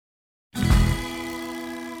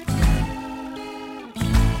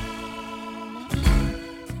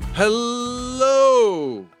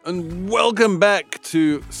Hello and welcome back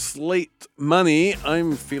to Slate Money.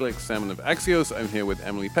 I'm Felix Salmon of Axios. I'm here with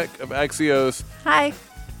Emily Peck of Axios. Hi.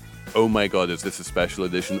 Oh my God, is this a special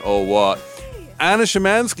edition or what? Anna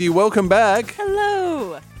Szymanski, welcome back.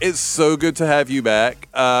 Hello. It's so good to have you back.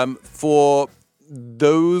 For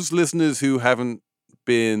those listeners who haven't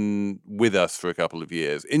been with us for a couple of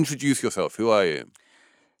years, introduce yourself. Who are you?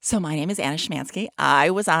 So my name is Anna Szymanski. I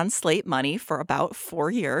was on Slate Money for about 4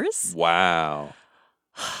 years. Wow.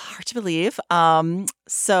 Hard to believe.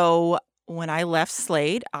 So when I left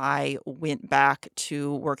Slate, I went back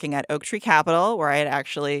to working at Oak Tree Capital, where I had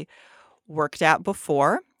actually worked at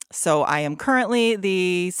before. So I am currently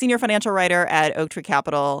the senior financial writer at Oak Tree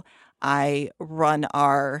Capital. I run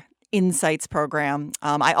our Insights program.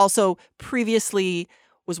 I also previously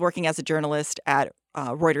was working as a journalist at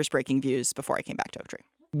Reuters Breaking Views before I came back to Oak Tree.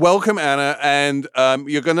 Welcome, Anna. And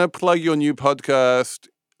you're going to plug your new podcast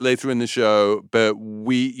later in the show, but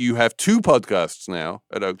you have two podcasts now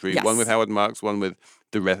at Oak Tree, Yes. One with Howard Marks, one with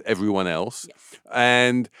everyone else. Yes.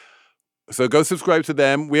 And so go subscribe to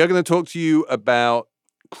them. We are going to talk to you about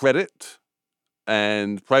credit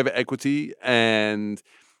and private equity and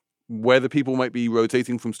whether people might be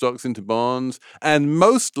rotating from stocks into bonds, and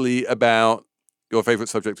mostly about your favorite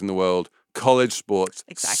subject in the world, college sports.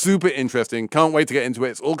 Exactly. Super interesting. Can't wait to get into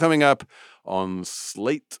it. It's all coming up on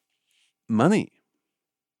Slate Money.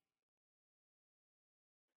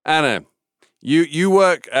 Anna, you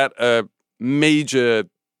work at a major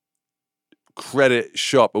credit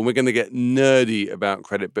shop, and we're going to get nerdy about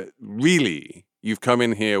credit, but really, you've come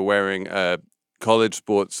in here wearing a college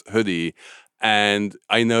sports hoodie, and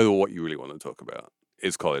I know what you really want to talk about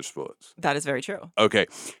is college sports. That is very true. Okay,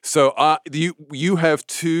 so you have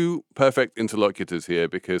two perfect interlocutors here,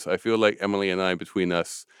 because I feel like Emily and I, between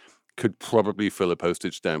us, could probably fill a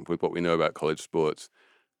postage stamp with what we know about college sports.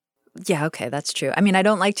 Yeah, okay, that's true. I mean, I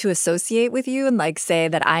don't like to associate with you and say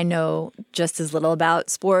that I know just as little about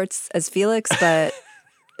sports as Felix, but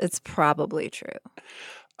it's probably true.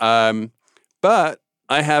 But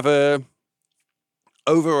I have a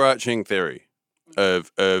overarching theory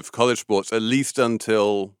of college sports, at least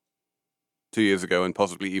until 2 years ago and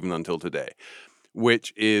possibly even until today,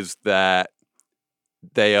 which is that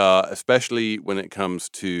they are, especially when it comes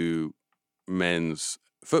to men's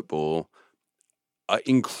football,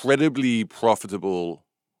 incredibly profitable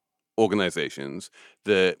organizations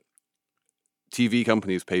that TV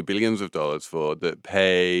companies pay billions of dollars for, that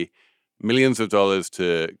pay millions of dollars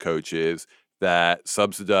to coaches, that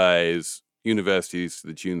subsidize universities to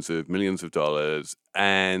the tunes of millions of dollars,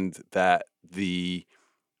 and that the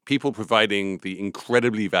people providing the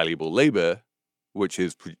incredibly valuable labor, which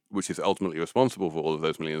is ultimately responsible for all of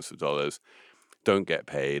those millions of dollars, don't get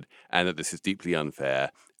paid, and that this is deeply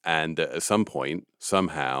unfair, and that at some point,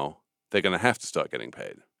 somehow, they're going to have to start getting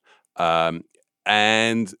paid.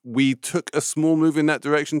 And we took a small move in that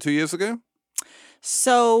direction 2 years ago.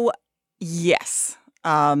 So, yes.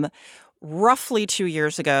 Roughly 2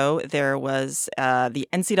 years ago, there was the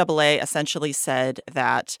NCAA essentially said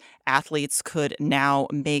that athletes could now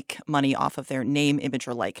make money off of their name, image,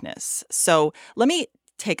 or likeness. So let me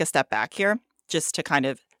take a step back here just to kind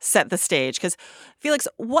of set the stage. Because, Felix,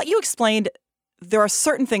 what you explained, there are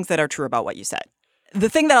certain things that are true about what you said. The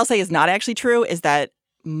thing that I'll say is not actually true is that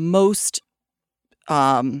most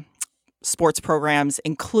sports programs,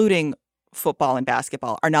 including football and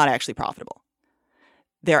basketball, are not actually profitable.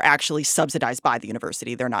 They're actually subsidized by the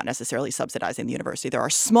university. They're not necessarily subsidizing the university. There are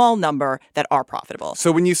a small number that are profitable.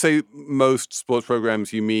 So when you say most sports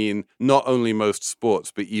programs, you mean not only most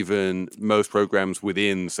sports, but even most programs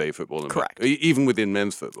within, say, football? Correct. Even within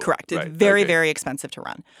men's football? Correct. Right. It's very, very expensive to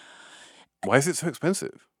run. Why is it so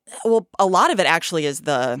expensive? Well, a lot of it actually is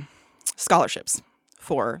the scholarships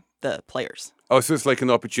for the players. Oh, so it's like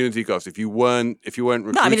an opportunity cost. If you weren't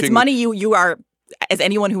recruiting... No, I mean, it's money you are, as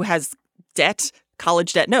anyone who has debt,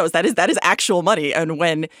 college debt knows, that is actual money. And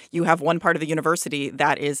when you have one part of the university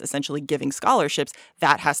that is essentially giving scholarships,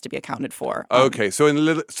 that has to be accounted for. Okay, so in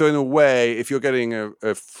a way, if you're getting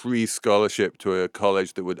a free scholarship to a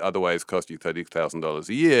college that would otherwise cost you $30,000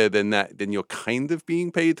 a year, then you're kind of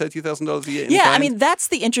being paid $30,000 a year. Yeah, I mean, that's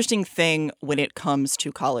the interesting thing when it comes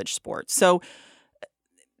to college sports. So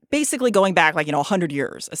basically going back 100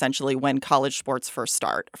 years, essentially, when college sports first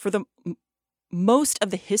start, for the most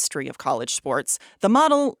of the history of college sports, the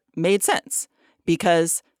model made sense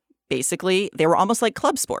because basically they were almost like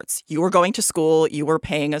club sports. You were going to school, you were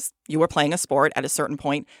playing a sport at a certain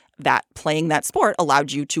point. That playing that sport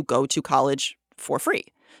allowed you to go to college for free.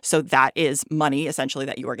 So that is money essentially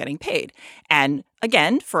that you are getting paid. And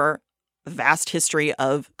again, for vast history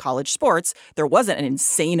of college sports, there wasn't an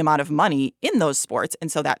insane amount of money in those sports.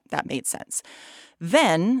 And so that made sense.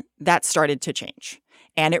 Then that started to change.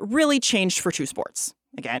 And it really changed for two sports.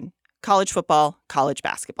 Again, college football, college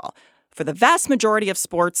basketball. For the vast majority of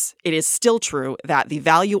sports, it is still true that the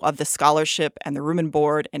value of the scholarship and the room and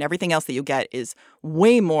board and everything else that you get is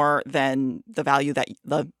way more than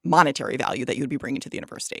the monetary value that you would be bringing to the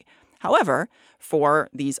university. However, for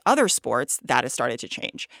these other sports, that has started to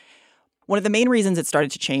change. One of the main reasons it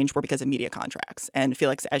started to change were because of media contracts. And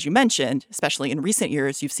Felix, as you mentioned, especially in recent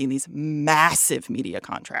years, you've seen these massive media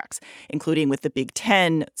contracts, including with the Big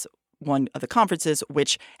Ten, one of the conferences,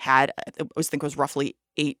 which had, I think, was roughly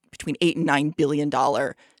between $8 and $9 billion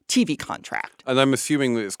TV contract. And I'm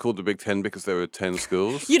assuming that it's called the Big Ten because there were 10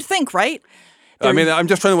 schools. You'd think, right? I mean, I'm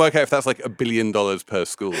just trying to work out if that's like $1 billion per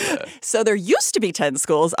school there. So there used to be 10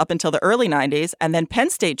 schools up until the early 90s, and then Penn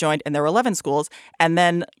State joined, and there were 11 schools. And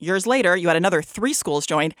then years later, you had another 3 schools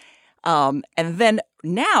joined. And then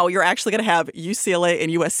now you're actually going to have UCLA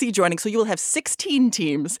and USC joining, so you will have 16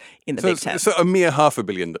 teams in the Big Ten. So a mere $500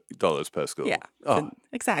 million per school. Yeah,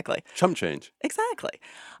 exactly. Chump change. Exactly.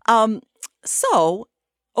 So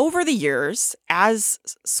over the years, as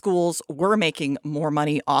schools were making more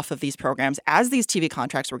money off of these programs, as these TV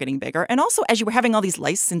contracts were getting bigger, and also as you were having all these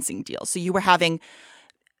licensing deals, so you were having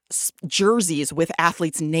jerseys with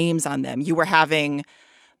athletes' names on them, you were having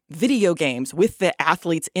video games with the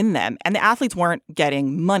athletes in them, and the athletes weren't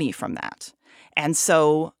getting money from that. And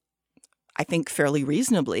so I think fairly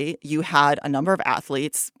reasonably, you had a number of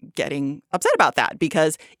athletes getting upset about that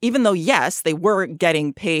because even though, yes, they were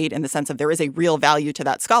getting paid in the sense of there is a real value to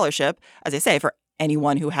that scholarship, as I say, for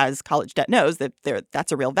anyone who has college debt knows that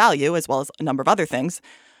that's a real value as well as a number of other things.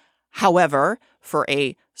 However, for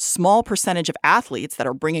a small percentage of athletes that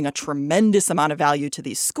are bringing a tremendous amount of value to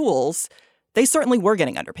these schools, they certainly were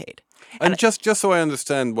getting underpaid. And just so I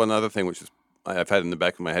understand one other thing, which is I've had in the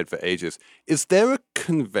back of my head for ages, is there a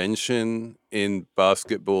convention in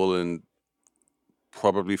basketball and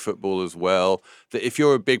probably football as well that if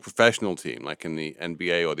you're a big professional team, like in the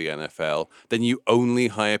NBA or the NFL, then you only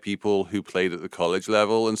hire people who played at the college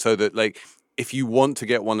level? And so that, like, if you want to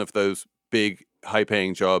get one of those big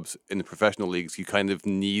high-paying jobs in the professional leagues, you kind of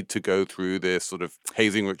need to go through this sort of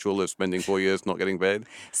hazing ritual of spending 4 years not getting paid?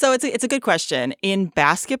 So it's a good question. In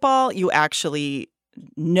basketball, you actually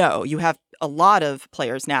know. You have a lot of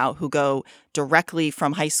players now who go directly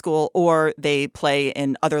from high school or they play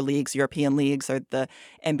in other leagues, European leagues, or the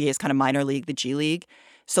NBA's kind of minor league, the G League,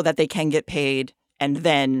 so that they can get paid and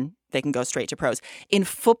then they can go straight to pros. In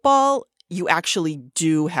football, you actually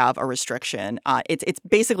do have a restriction. It's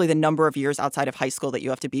basically the number of years outside of high school that you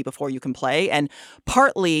have to be before you can play. And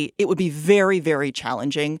partly it would be very, very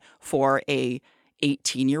challenging for a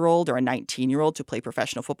 18-year-old or a 19-year-old to play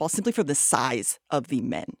professional football simply for the size of the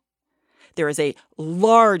men. There is a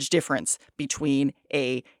large difference between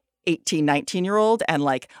a 18, 19-year-old and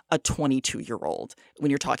like a 22-year-old when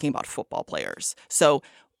you're talking about football players. So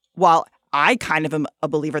while I kind of am a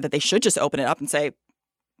believer that they should just open it up and say,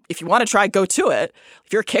 if you want to try, go to it.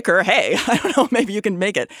 If you're a kicker, hey, I don't know, maybe you can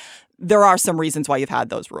make it. There are some reasons why you've had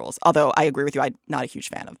those rules. Although I agree with you, I'm not a huge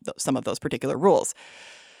fan of some of those particular rules.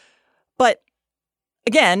 But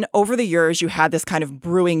again, over the years, you had this kind of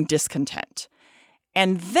brewing discontent.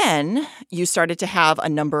 And then you started to have a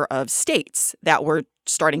number of states that were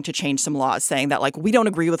starting to change some laws saying that, like, we don't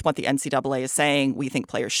agree with what the NCAA is saying. We think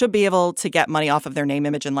players should be able to get money off of their name,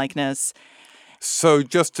 image, and likeness. So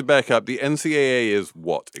just to back up, the NCAA is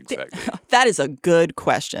what exactly? That is a good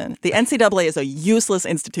question. The NCAA is a useless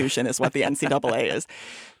institution is what the NCAA is.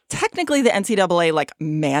 Technically, the NCAA, like,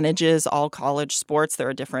 manages all college sports. There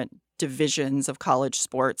are different divisions of college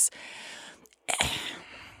sports.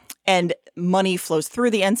 And money flows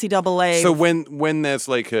through the NCAA. So when there's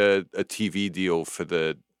like a TV deal for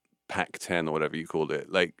the Pac-10 or whatever you called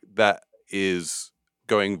it, like that is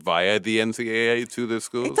going via the NCAA to the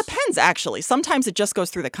schools? It depends, actually. Sometimes it just goes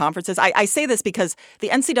through the conferences. I say this because the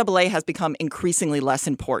NCAA has become increasingly less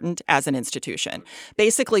important as an institution.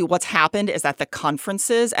 Basically, what's happened is that the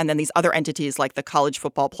conferences and then these other entities like the college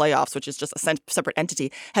football playoffs, which is just a separate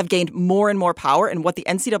entity, have gained more and more power. And what the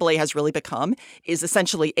NCAA has really become is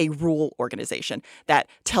essentially a rule organization that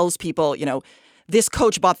tells people, you know, this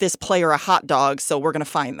coach bought this player a hot dog, so we're going to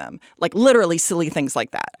fine them. Like literally silly things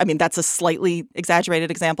like that. I mean, that's a slightly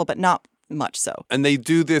exaggerated example, but not much so. And they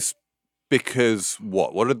do this because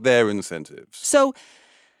what? What are their incentives? So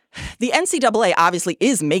the NCAA obviously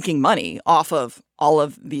is making money off of all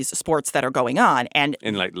of these sports that are going on. And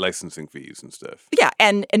in like licensing fees and stuff. Yeah.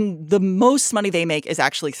 And the most money they make is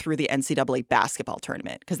actually through the NCAA basketball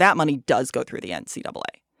tournament because that money does go through the NCAA.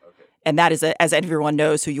 And that is, as everyone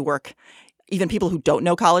knows who you work, even people who don't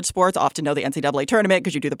know college sports often know the NCAA tournament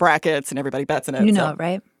because you do the brackets and everybody bets in it. You know it,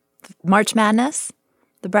 right? March Madness,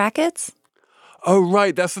 the brackets. Oh,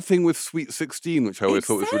 right. That's the thing with Sweet 16, which I always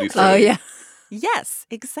thought was really silly. Oh, yeah. Yes,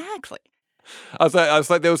 exactly. I was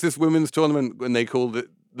like, there was this women's tournament when they called it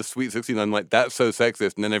the Sweet 16. I'm like, that's so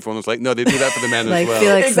sexist. And then everyone was like, no, they do that for the men Like as well.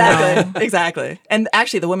 Felix, Exactly. no. Exactly. And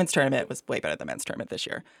actually, the women's tournament was way better than the men's tournament this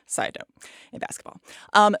year. Side note in basketball.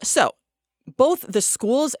 So both the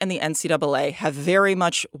schools and the NCAA have very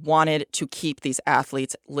much wanted to keep these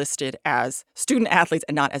athletes listed as student athletes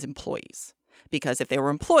and not as employees. Because if they were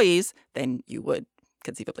employees, then you would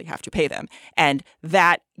conceivably have to pay them. And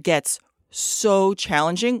that gets so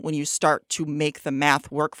challenging when you start to make the math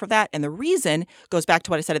work for that. And the reason goes back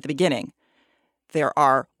to what I said at the beginning. There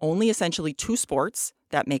are only essentially 2 sports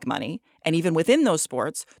that make money. And even within those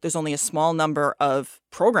sports, there's only a small number of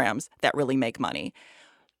programs that really make money.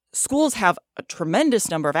 Schools have a tremendous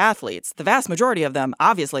number of athletes. The vast majority of them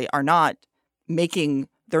obviously are not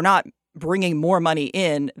they're not bringing more money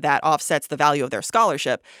in that offsets the value of their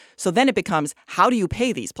scholarship. So then it becomes, how do you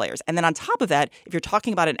pay these players? And then on top of that, if you're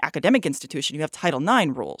talking about an academic institution, you have Title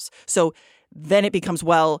IX rules. So then it becomes,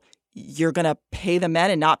 well, you're going to pay the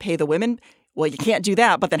men and not pay the women. Well, you can't do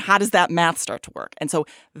that. But then how does that math start to work? And so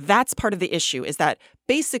that's part of the issue, is that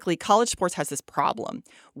basically college sports has this problem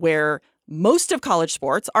where most of college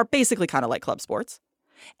sports are basically kind of like club sports.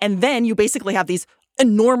 And then you basically have these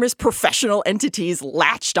enormous professional entities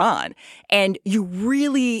latched on. And you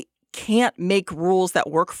really can't make rules that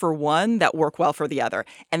work for one that work well for the other.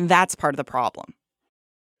 And that's part of the problem.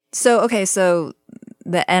 So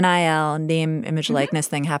the NIL, name, image, likeness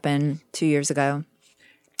thing happened 2 years ago.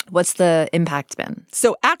 What's the impact been?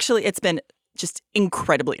 So actually, it's been just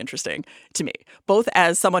incredibly interesting to me, both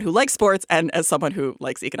as someone who likes sports and as someone who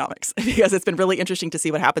likes economics, because it's been really interesting to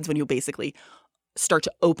see what happens when you basically start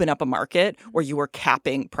to open up a market where you are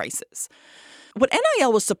capping prices. What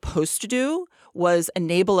NIL was supposed to do was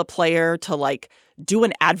enable a player to do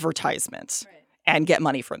an advertisement and get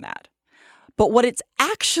money from that. But what it's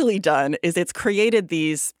actually done is it's created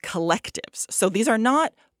these collectives. So these are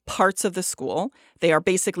not parts of the school. They are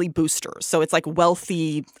basically boosters. So it's like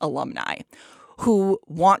wealthy alumni who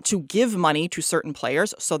want to give money to certain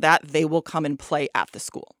players so that they will come and play at the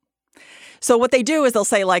school. So what they do is they'll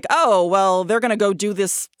say oh, well, they're going to go do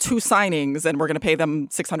this 2 signings and we're going to pay them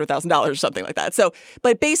 $600,000 or something like that. So,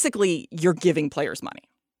 but basically you're giving players money.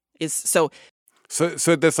 So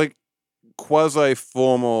there's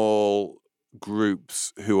quasi-formal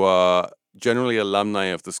groups who are generally alumni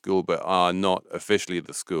of the school but are not officially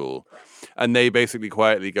the school. And they basically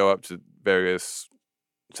quietly go up to various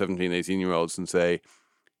 17, 18-year-olds and say,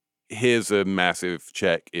 here's a massive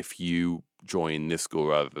check if you join this school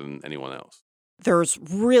rather than anyone else. There's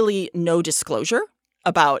really no disclosure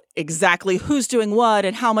about exactly who's doing what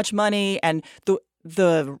and how much money, and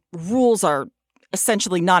the rules are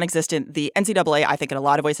essentially non-existent. The NCAA, I think in a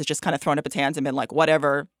lot of ways, has just kind of thrown up its hands and been like,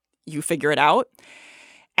 whatever, you figure it out.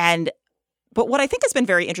 But what I think has been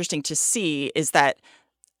very interesting to see is that,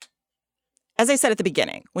 as I said at the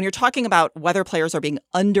beginning, when you're talking about whether players are being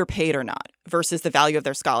underpaid or not versus the value of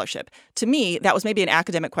their scholarship, to me, that was maybe an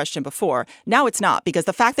academic question before. Now it's not, because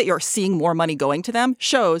the fact that you're seeing more money going to them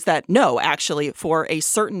shows that no, actually, for a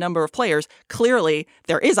certain number of players, clearly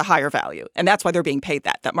there is a higher value. And that's why they're being paid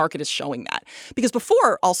that. That market is showing that. Because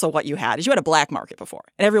before, also what you had is you had a black market before,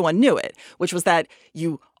 and everyone knew it, which was that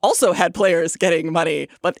you also had players getting money,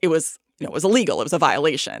 but it was illegal. It was a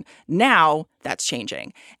violation. Now that's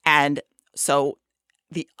changing. And so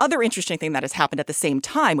the other interesting thing that has happened at the same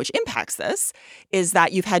time, which impacts this, is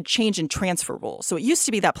that you've had change in transfer rules. So it used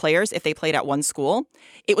to be that players, if they played at one school,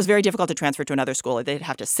 it was very difficult to transfer to another school. They'd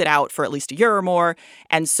have to sit out for at least a year or more.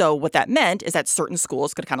 And so what that meant is that certain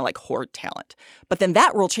schools could kind of hoard talent. But then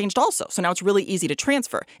that rule changed also. So now it's really easy to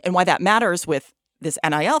transfer. And why that matters with this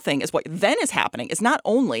NIL thing is what then is happening is not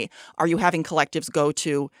only are you having collectives go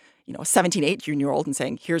to, a 17, 18-year-old and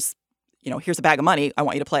saying, here's a bag of money, I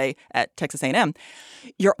want you to play at Texas A&M.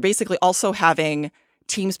 You're basically also having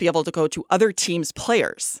teams be able to go to other teams'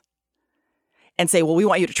 players and say, well, we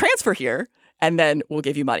want you to transfer here, and then we'll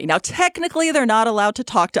give you money. Now, technically, they're not allowed to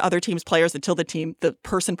talk to other teams' players until the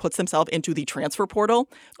person puts themselves into the transfer portal.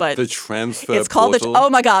 But the transfer it's called portal? oh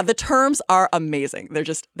my God, the terms are amazing. They're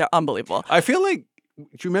unbelievable. I feel like, do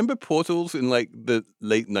you remember portals in the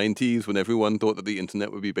late 90s when everyone thought that the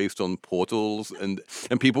internet would be based on portals and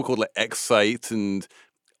people called Excite and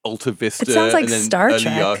Alta Vista? It sounds like and then Star early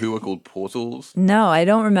Trek. Yahoo were called portals. No, I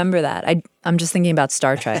don't remember that. I'm just thinking about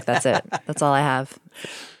Star Trek. That's it. That's all I have.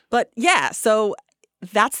 But yeah, so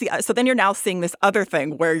so then you're now seeing this other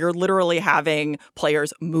thing where you're literally having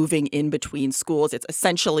players moving in between schools. It's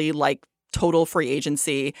essentially like total free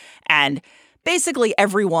agency, and basically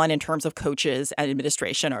everyone in terms of coaches and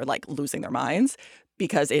administration are like losing their minds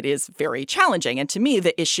because it is very challenging. And to me,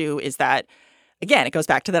 the issue is that, again, it goes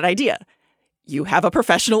back to that idea. You have a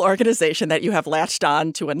professional organization that you have latched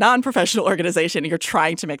on to a non-professional organization, and you're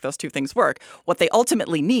trying to make those two things work. What they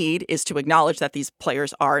ultimately need is to acknowledge that these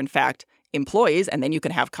players are, in fact, employees, and then you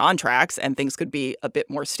can have contracts and things could be a bit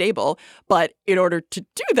more stable. But in order to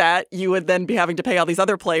do that, you would then be having to pay all these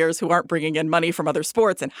other players who aren't bringing in money from other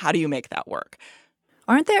sports. And how do you make that work?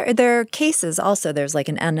 Aren't there cases also? There's like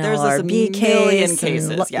an NLRB cases,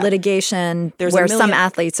 litigation where some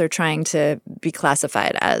athletes are trying to be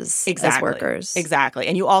classified as workers. Exactly.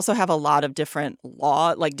 And you also have a lot of different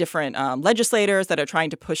legislators that are trying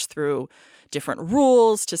to push through different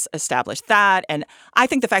rules to establish that. And I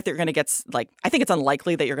think the fact that you're going to get, I think it's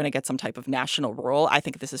unlikely that you're going to get some type of national rule. I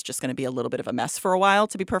think this is just going to be a little bit of a mess for a while,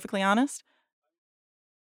 to be perfectly honest.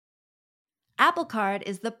 Apple Card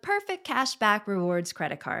is the perfect cashback rewards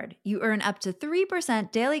credit card. You earn up to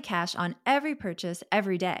 3% daily cash on every purchase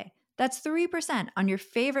every day. That's 3% on your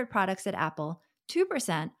favorite products at Apple,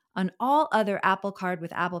 2% on all other Apple Card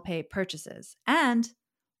with Apple Pay purchases, and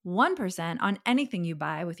 1% on anything you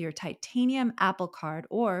buy with your titanium Apple Card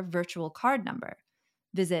or virtual card number.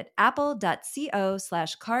 Visit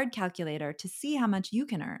apple.co/card calculator to see how much you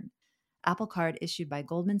can earn. Apple Card issued by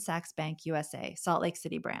Goldman Sachs Bank USA, Salt Lake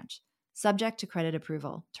City branch. Subject to credit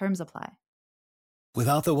approval. Terms apply.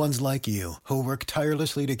 Without the ones like you, who work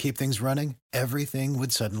tirelessly to keep things running, everything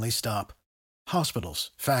would suddenly stop.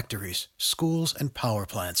 Hospitals, factories, schools, and power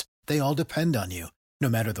plants, they all depend on you. No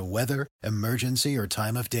matter the weather, emergency, or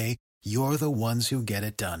time of day, you're the ones who get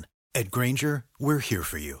it done. At Grainger, we're here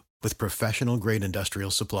for you with professional-grade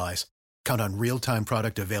industrial supplies. Count on real-time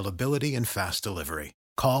product availability and fast delivery.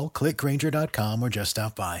 Call, click Grainger.com, or just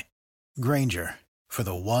stop by. Grainger, for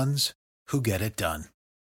the ones who get it done.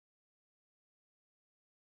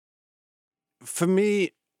 For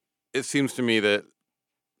me, it seems to me that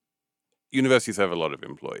universities have a lot of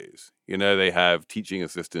employees. You know, they have teaching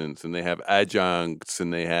assistants and they have adjuncts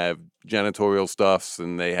and they have janitorial stuffs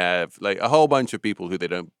and they have like a whole bunch of people who they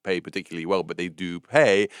don't pay particularly well, but they do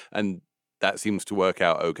pay. And that seems to work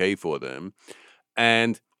out okay for them.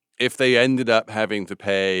 And if they ended up having to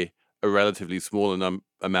pay a relatively small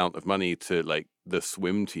amount of money to like the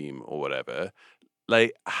swim team or whatever,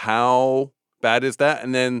 like how bad is that?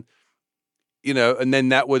 And then, you know, and then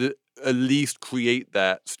that would at least create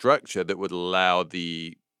that structure that would allow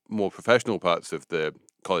the more professional parts of the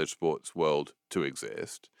college sports world to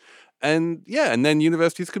exist. And yeah, and then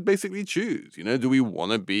universities could basically choose, you know, do we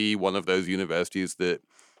want to be one of those universities that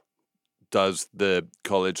does the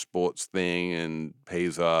college sports thing and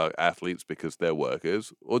pays our athletes because they're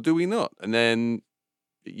workers, or do we not? And then,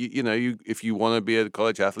 if you want to be a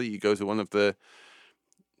college athlete, you go to one of the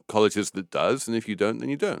colleges that does, and if you don't, then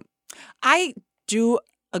you don't. I do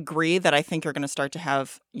agree that I think you're going to start to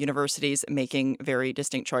have universities making very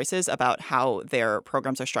distinct choices about how their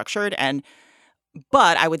programs are structured.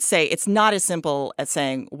 But I would say it's not as simple as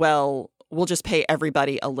saying, well, we'll just pay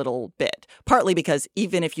everybody a little bit. Partly because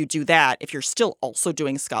even if you do that, if you're still also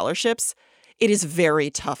doing scholarships, it is very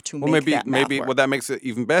tough to make that math work. Well, that makes it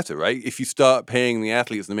even better, right? If you start paying the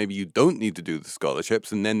athletes, then maybe you don't need to do the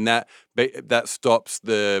scholarships, and then that stops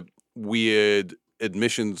the weird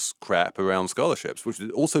admissions crap around scholarships, which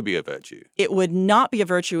would also be a virtue. It would not be a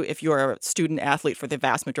virtue if you're a student athlete for the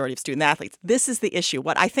vast majority of student athletes. This is the issue.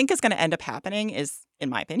 What I think is going to end up happening is,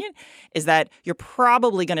 in my opinion, is that you're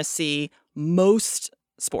probably going to see most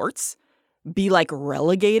sports be like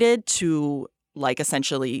relegated to like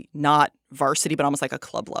essentially not varsity, but almost like a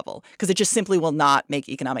club level, because it just simply will not make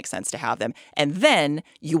economic sense to have them. And then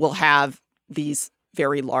you will have these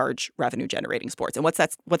very large revenue generating sports. And what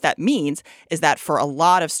that means is that for a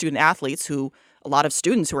lot of students who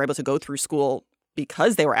are able to go through school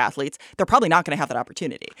because they were athletes, they're probably not going to have that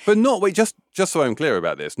opportunity. But just so I'm clear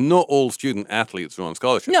about this, not all student athletes are on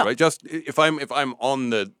scholarships, right? Just if I'm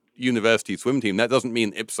on the university swim team, that doesn't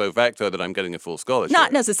mean ipso facto that I'm getting a full scholarship.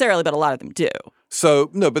 Not necessarily, but a lot of them do. So,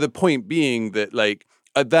 no, but the point being that, like,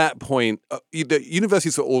 at that point, the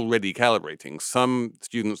universities are already calibrating. Some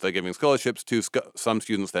students they're giving scholarships to, some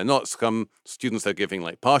students they're not. Some students they're giving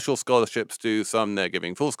like partial scholarships to, some they're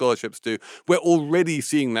giving full scholarships to. We're already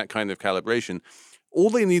seeing that kind of calibration. All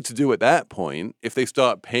they need to do at that point, if they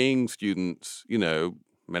start paying students,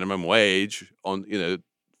 minimum wage on,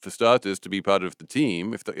 for starters, to be part of the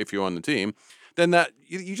team, if you're on the team, then that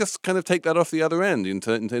you just kind of take that off the other end in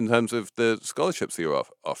terms of the scholarships that you're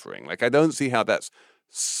offering. Like, I don't see how that's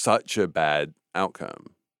such a bad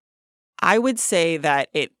outcome? I would say that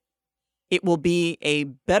it will be a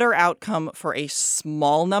better outcome for a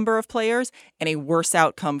small number of players and a worse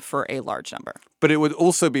outcome for a large number. But it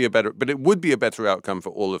would be a better outcome for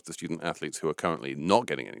all of the student athletes who are currently not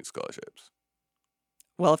getting any scholarships.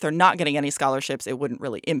 Well, if they're not getting any scholarships, it wouldn't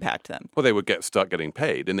really impact them. Well, they would start getting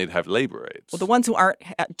paid, and they'd have labor rates. Well, the ones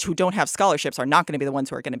who don't have scholarships are not going to be the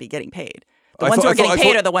ones who are going to be getting paid. The ones who are getting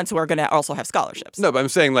paid are the ones who are going to also have scholarships. No, but I'm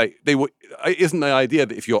saying isn't the idea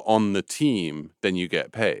that if you're on the team, then you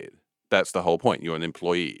get paid? That's the whole point. You're an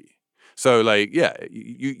employee. So,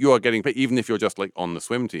 you are getting paid. Even if you're just on the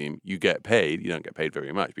swim team, you get paid. You don't get paid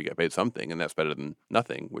very much, but you get paid something, and that's better than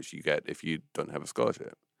nothing, which you get if you don't have a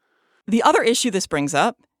scholarship. The other issue this brings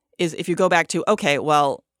up is if you go back to, okay,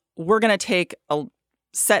 well, we're going to take a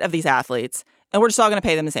set of these athletes, and we're just all going to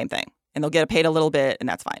pay them the same thing, and they'll get paid a little bit, and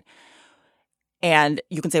that's fine. And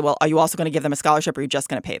you can say, well, are you also going to give them a scholarship, or are you just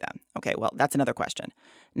going to pay them? Okay, well, that's another question.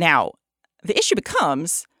 Now, the issue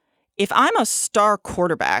becomes, if I'm a star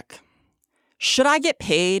quarterback, should I get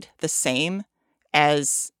paid the same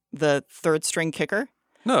as the third string kicker?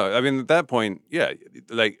 No, I mean, at that point, yeah,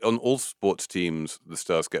 on all sports teams, the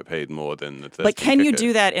stars get paid more than the third string kicker. But can you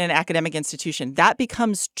do that in an academic institution? That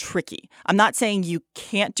becomes tricky. I'm not saying you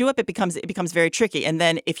can't do it, but it becomes very tricky. And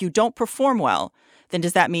then if you don't perform well, then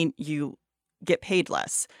does that mean you get paid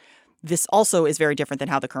less? This also is very different than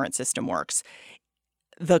how the current system works.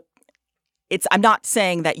 I'm not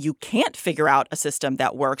saying that you can't figure out a system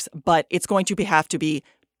that works, but it's going to have to be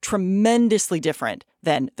tremendously different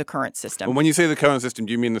than the current system. Well, when you say the current system,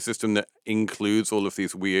 do you mean the system that includes all of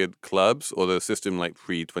these weird clubs, or the system like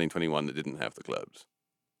pre-2021 that didn't have the clubs?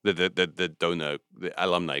 The donor, the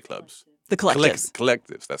alumni clubs? The collectives.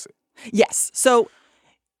 Collectives, that's it. Yes. So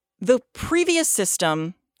the previous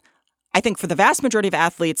system, I think for the vast majority of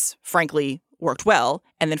athletes, frankly, worked well,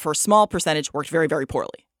 and then for a small percentage worked very, very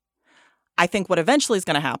poorly. I think what eventually is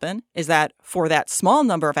going to happen is that for that small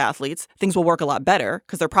number of athletes, things will work a lot better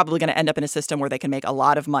because they're probably going to end up in a system where they can make a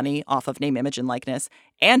lot of money off of name, image, and likeness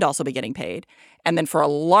and also be getting paid. And then for a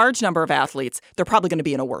large number of athletes, they're probably going to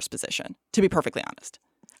be in a worse position, to be perfectly honest.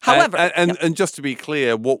 However, and just to be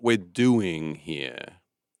clear, what we're doing here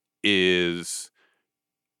is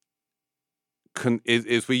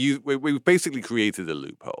we've basically created a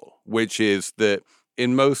loophole, which is that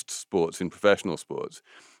in most sports, in professional sports,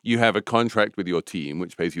 you have a contract with your team,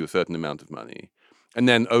 which pays you a certain amount of money. And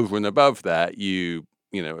then over and above that, you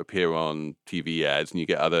appear on TV ads and you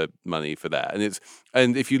get other money for that.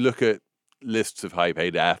 And if you look at lists of high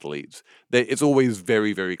paid athletes, it's always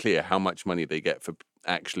very, very clear how much money they get for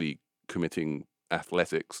actually committing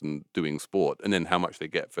athletics and doing sport, and then how much they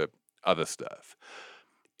get for other stuff.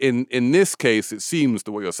 In this case, it seems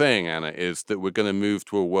that what you're saying, Anna, is that we're going to move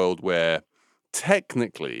to a world where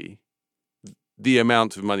technically the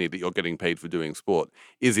amount of money that you're getting paid for doing sport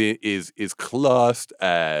is classed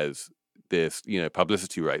as this,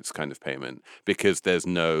 publicity rights kind of payment, because there's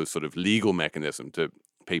no sort of legal mechanism to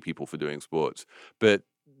pay people for doing sports. But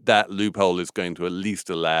that loophole is going to at least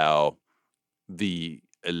allow the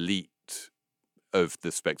elite of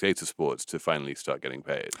the spectator sports to finally start getting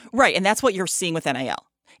paid. Right. And that's what you're seeing with NIL,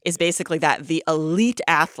 is basically that the elite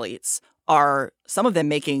athletes are, some of them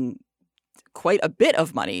making quite a bit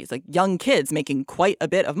of money. It's like young kids making quite a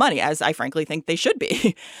bit of money, as I frankly think they should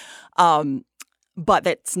be. But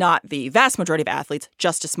that's not the vast majority of athletes,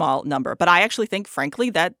 just a small number. But I actually think, frankly,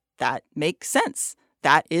 that makes sense.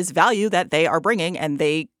 That is value that they are bringing. And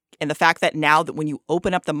the fact that now that when you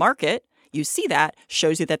open up the market, you see that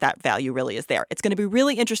shows you that value really is there. It's going to be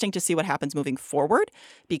really interesting to see what happens moving forward,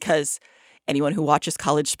 because anyone who watches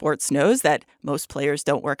college sports knows that most players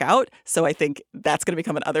don't work out. So I think that's going to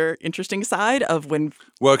become another interesting side of when...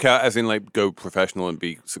 Work out as in go professional and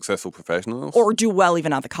be successful professionals? Or do well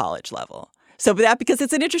even on the college level. So because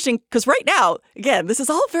it's an interesting... Because right now, again, this is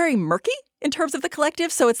all very murky in terms of the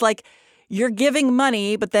collective. So it's like you're giving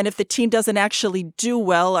money, but then if the team doesn't actually do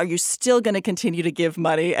well, are you still going to continue to give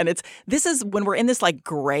money? And this is when we're in this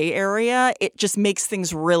gray area, it just makes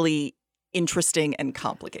things really interesting and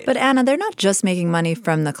complicated. But Anna, they're not just making money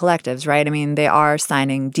from the collectives, right? I mean, they are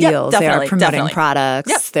signing deals. They are promoting products.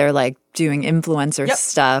 Yep. They're doing influencer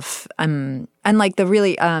stuff. And the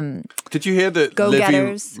really Did you hear that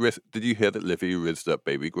go-getters? Did you hear that Livy rizzed up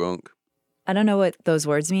Baby Gronk? I don't know what those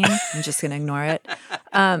words mean. I'm just going to ignore it.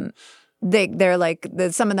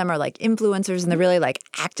 They're some of them are influencers, and they're really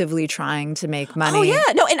actively trying to make money. Oh yeah,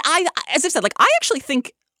 no, and as I said, I actually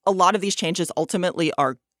think a lot of these changes ultimately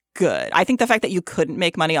are good. I think the fact that you couldn't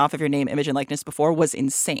make money off of your name, image, and likeness before was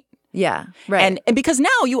insane. Yeah, right. And because now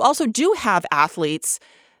you also do have athletes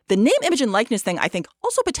the name, image, and likeness thing, I think,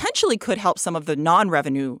 also potentially could help some of the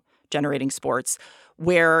non-revenue generating sports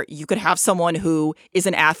where you could have someone who is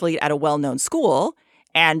an athlete at a well-known school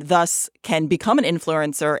and thus can become an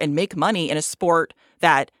influencer and make money in a sport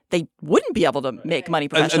that they wouldn't be able to make money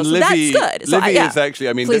professionally. So Livy, that's good. So Livy is actually,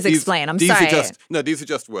 I mean, please explain. I'm sorry. These are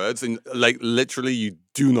just words, and like literally, you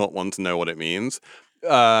do not want to know what it means.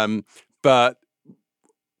 But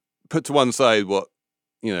put to one side what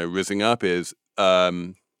rizzing up is.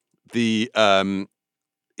 The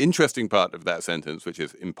interesting part of that sentence, which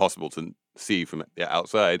is impossible to see from the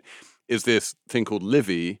outside, is this thing called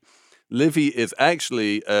Livy. Livy is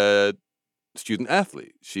actually a student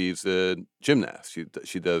athlete. She's a gymnast.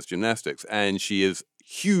 She does gymnastics, and she is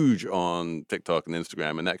huge on TikTok and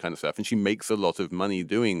Instagram and that kind of stuff. And she makes a lot of money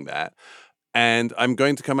doing that. And I'm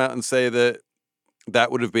going to come out and say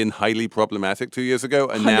that would have been highly problematic 2 years ago,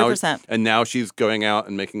 and 100%. now she's going out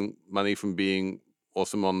and making money from being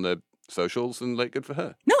awesome on the socials, and like, good for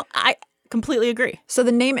her. No, I completely agree. So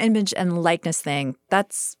the name, image, and likeness thing,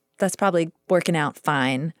 that's probably working out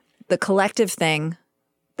fine. The collective thing,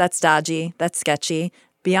 that's dodgy, that's sketchy.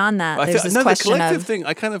 Beyond that, there's this question the collective of thing,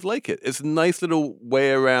 I kind of like it. It's a nice little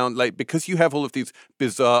way around, like, because you have all of these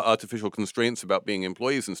bizarre artificial constraints about being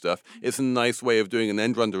employees and stuff. It's a nice way of doing an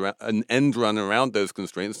end run around those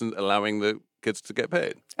constraints and allowing the kids to get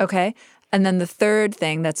paid. Okay. And then the third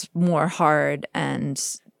thing that's more hard and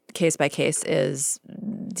case by case is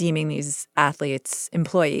deeming these athletes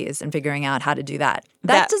employees and figuring out how to do that.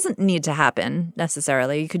 That doesn't need to happen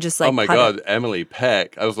necessarily. You could just oh my God, Emily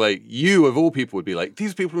Peck. I was like, you of all people would be like,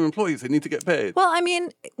 these people are employees. They need to get paid. Well, I mean,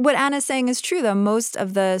 what Anna's saying is true, though. Most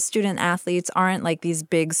of the student athletes aren't like these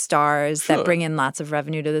big stars that bring in lots of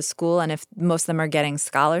revenue to the school. And if most of them are getting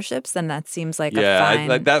scholarships, then that seems like a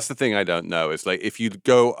fine. That's the thing I don't know. It's like, if you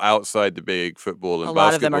go outside the big football and basketball, a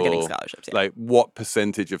lot of them are getting scholarships. Yeah. Like, what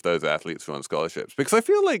percentage of those athletes are on scholarships? Because I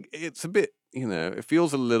feel like it's a bit, it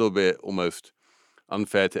feels a little bit almost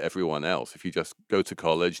unfair to everyone else. If you just go to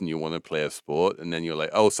college and you want to play a sport, and then you're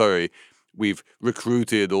like, oh, sorry, we've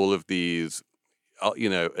recruited all of these,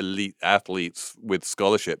 elite athletes with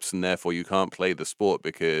scholarships, and therefore you can't play the sport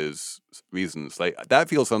because reasons. Like, that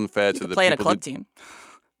feels unfair to the play in a people club team.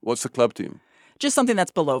 What's a club team? Just something that's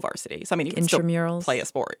below varsity. So, I mean, you can intramurals. Still play a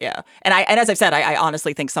sport, yeah. And as I've said, I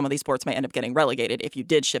honestly think some of these sports may end up getting relegated if you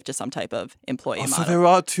did shift to some type of employee model. So there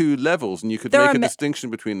are two levels, and you could make a distinction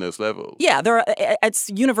between those levels. Yeah, at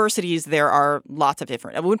universities, there are lots of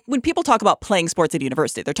different. When people talk about playing sports at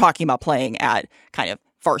university, they're talking about playing at kind of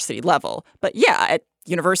varsity level. But yeah, at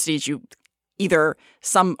universities, you either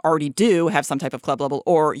some already do have some type of club level,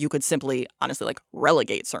 or you could simply, honestly, like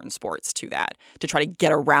relegate certain sports to that to try to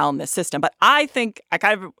get around the system. But I think I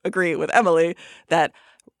kind of agree with Emily that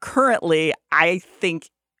currently I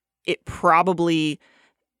think it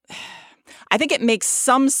makes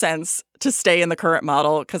some sense to stay in the current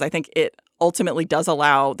model, because I think it ultimately does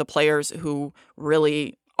allow the players who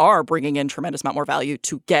really are bringing in tremendous amount more value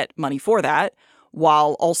to get money for that,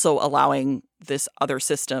 while also allowing this other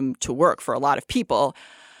system to work for a lot of people.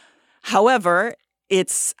 However,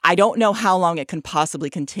 I don't know how long it can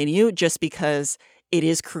possibly continue, just because it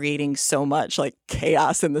is creating so much like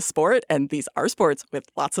chaos in the sport, and these are sports with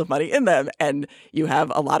lots of money in them, and you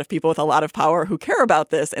have a lot of people with a lot of power who care about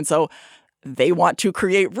this, and so they want to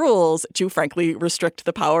create rules to frankly restrict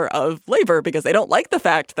the power of labor, because they don't like the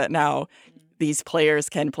fact that now these players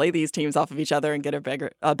can play these teams off of each other and get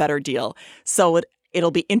a better deal. So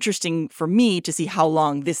it'll be interesting for me to see how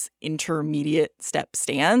long this intermediate step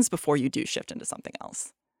stands before you do shift into something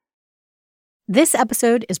else. This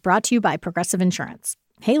episode is brought to you by Progressive Insurance.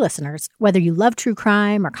 Hey, listeners, whether you love true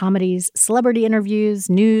crime or comedies, celebrity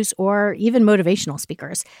interviews, news, or even motivational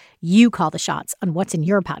speakers, you call the shots on what's in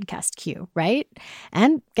your podcast queue, right?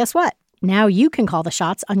 And guess what? Now you can call the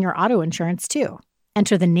shots on your auto insurance, too.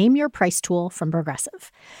 Enter the Name Your Price tool from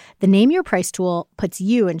Progressive. The Name Your Price tool puts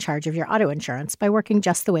you in charge of your auto insurance by working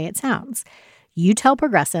just the way it sounds. You tell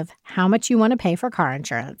Progressive how much you want to pay for car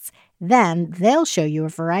insurance. Then they'll show you a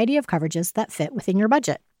variety of coverages that fit within your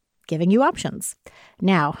budget, giving you options.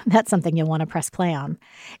 Now, that's something you'll want to press play on.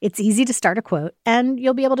 It's easy to start a quote, and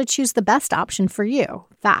you'll be able to choose the best option for you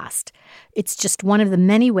fast. It's just one of the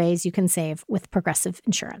many ways you can save with Progressive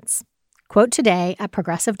Insurance. Quote today at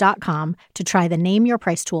Progressive.com to try the Name Your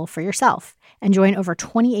Price tool for yourself and join over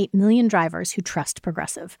 28 million drivers who trust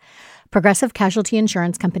Progressive. Progressive Casualty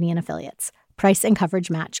Insurance Company and Affiliates. Price and coverage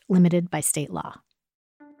match limited by state law.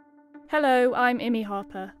 Hello, I'm Imi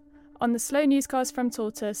Harper. On the Slow Newscast from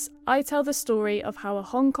Tortoise, I tell the story of how a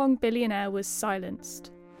Hong Kong billionaire was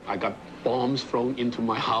silenced. I got bombs thrown into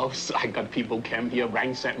my house. I got people came here,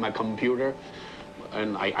 ransacked my computer.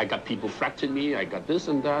 and I got people threatening me, I got this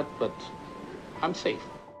and that, but I'm safe.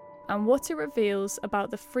 And what it reveals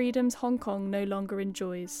about the freedoms Hong Kong no longer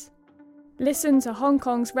enjoys. Listen to Hong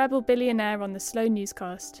Kong's Rebel Billionaire on the Slow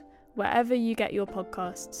Newscast, wherever you get your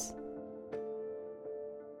podcasts.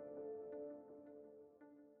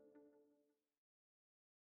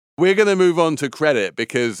 We're going to move on to credit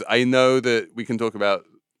because I know that we can talk about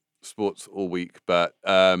sports all week, but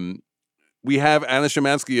we have Anna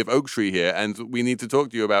Szymanski of Oaktree here, and we need to talk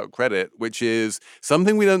to you about credit, which is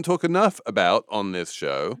something we don't talk enough about on this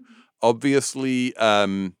show. Obviously,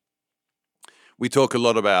 we talk a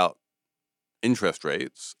lot about interest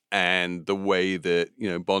rates and the way that,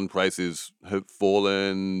 bond prices have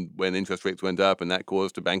fallen when interest rates went up, and that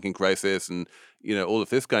caused a banking crisis and, all of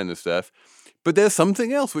this kind of stuff. But there's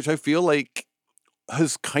something else which I feel like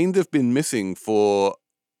has kind of been missing for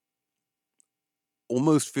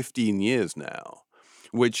almost 15 years now,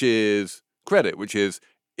 which is credit, which is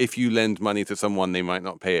if you lend money to someone, they might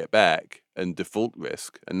not pay it back, and default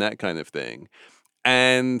risk and that kind of thing.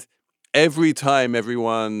 And every time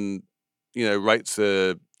everyone, writes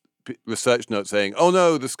a research note saying, "Oh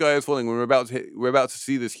no, the sky is falling. We're about to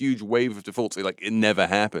see this huge wave of defaults." It never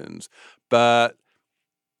happens, but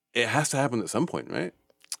it has to happen at some point, right?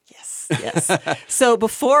 Yes. So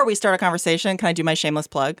before we start a conversation, can I do my shameless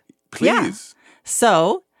plug? Please. Yeah.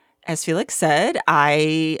 So, as Felix said,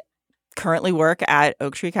 I currently work at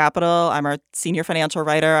Oaktree Capital. I'm our senior financial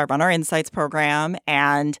writer. I run our Insights program,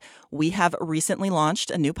 and we have recently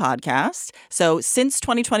launched a new podcast. So since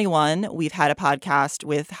 2021, we've had a podcast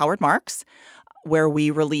with Howard Marks where we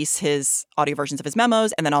release his audio versions of his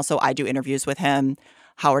memos, and then also I do interviews with him.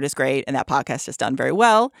 Howard is great, and that podcast has done very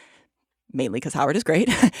well, mainly because Howard is great.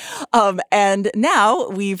 And now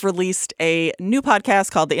we've released a new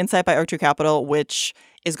podcast called The Insight by Oaktree Capital, which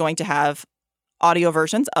is going to have audio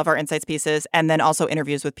versions of our Insights pieces and then also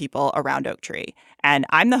interviews with people around Oaktree. And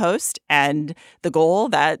I'm the host, and the goal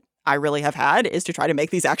that I really have had is to try to make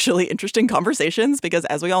these actually interesting conversations because,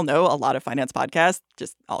 as we all know, a lot of finance podcasts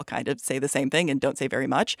just all kind of say the same thing and don't say very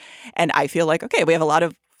much. And I feel like, okay, we have a lot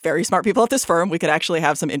of very smart people at this firm. We could actually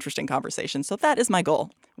have some interesting conversations. So that is my goal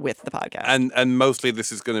with the podcast. And mostly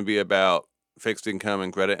this is going to be about fixed income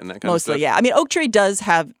and credit and that kind of stuff? Mostly, yeah. I mean, Oaktree does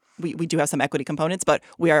have, we do have some equity components, but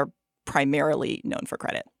we are primarily known for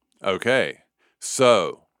credit. Okay.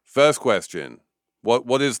 So, first question.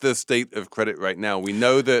 What is the state of credit right now? We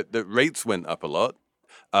know that rates went up a lot,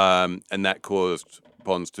 and that caused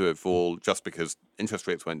bonds to fall just because interest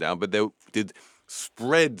rates went down. But did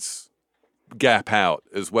spreads gap out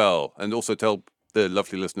as well? And also tell the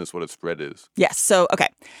lovely listeners what a spread is. Yes. So, okay.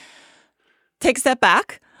 Take a step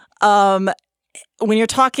back. When you're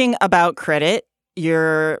talking about credit,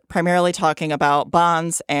 you're primarily talking about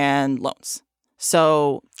bonds and loans.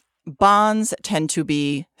 So bonds tend to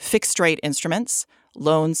be fixed rate instruments.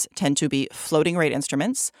 Loans tend to be floating rate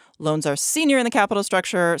instruments. Loans are senior in the capital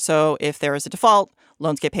structure. So if there is a default,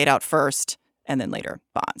 loans get paid out first and then later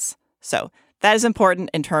bonds. So that is important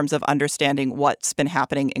in terms of understanding what's been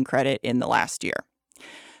happening in credit in the last year.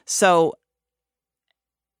 So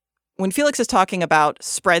when Felix is talking about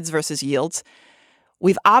spreads versus yields,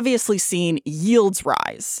 we've obviously seen yields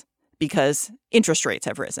rise because interest rates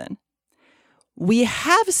have risen. We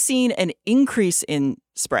have seen an increase in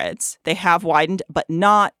spreads. They have widened, but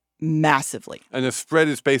not massively. And a spread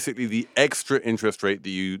is basically the extra interest rate that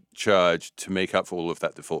you charge to make up for all of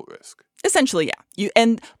that default risk. Essentially, yeah.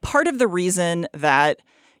 And part of the reason that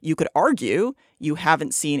you could argue you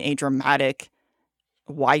haven't seen a dramatic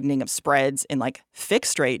widening of spreads in like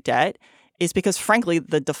fixed rate debt is because, frankly,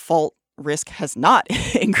 the default risk has not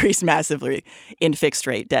increased massively in fixed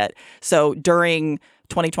rate debt. So during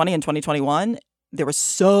 2020 and 2021, there was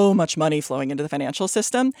so much money flowing into the financial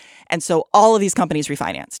system. And so all of these companies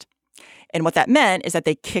refinanced. And what that meant is that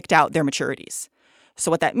they kicked out their maturities.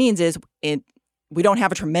 So what that means is we don't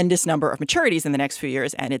have a tremendous number of maturities in the next few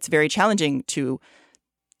years, and it's very challenging to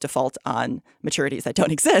default on maturities that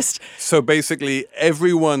don't exist. So basically,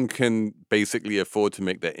 everyone can basically afford to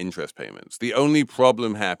make their interest payments. The only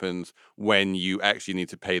problem happens when you actually need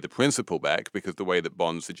to pay the principal back, because the way that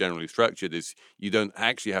bonds are generally structured is you don't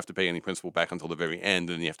actually have to pay any principal back until the very end,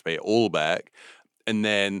 and you have to pay it all back. And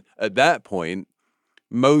then at that point,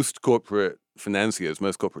 most corporate financiers,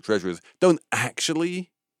 most corporate treasurers don't actually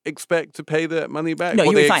expect to pay that money back. No,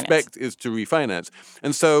 what they refinance. expect is to refinance.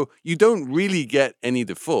 And so you don't really get any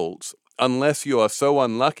defaults unless you are so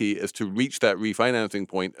unlucky as to reach that refinancing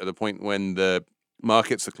point at a point when the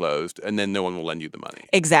markets are closed, and then no one will lend you the money.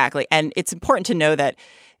 Exactly. And it's important to know that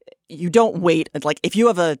you don't wait. Like if you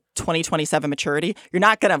have a 2027 maturity, you're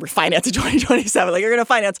not going to refinance in 2027. Like you're going to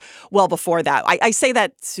finance well before that. I say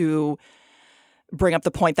that to bring up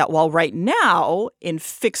the point that while right now in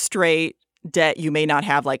fixed rate debt, you may not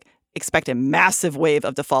have like expect a massive wave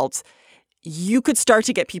of defaults, you could start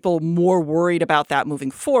to get people more worried about that moving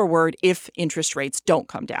forward if interest rates don't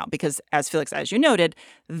come down. Because as Felix, as you noted,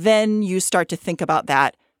 then you start to think about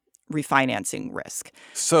that refinancing risk.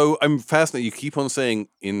 So I'm fascinated. You keep on saying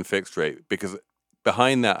in fixed rate because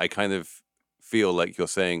behind that, I kind of feel like you're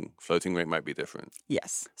saying floating rate might be different.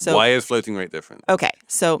 Yes. So why is floating rate different? Okay.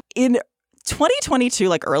 So in 2022,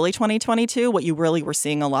 like early 2022, what you really were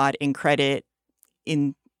seeing a lot in credit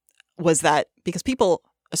was that because people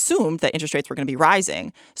assumed that interest rates were going to be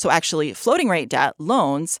rising. So actually floating rate debt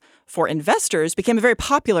loans for investors became a very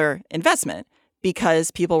popular investment because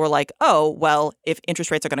people were like, oh, well, if interest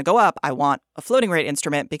rates are going to go up, I want a floating rate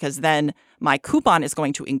instrument because then my coupon is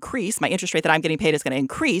going to increase. My interest rate that I'm getting paid is going to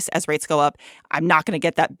increase as rates go up. I'm not going to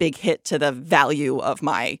get that big hit to the value of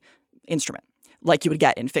my instrument like you would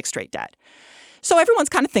get in fixed rate debt. So everyone's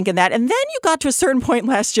kind of thinking that. And then you got to a certain point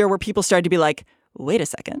last year where people started to be like, wait a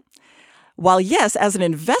second. While yes, as an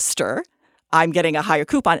investor, I'm getting a higher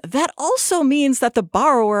coupon, that also means that the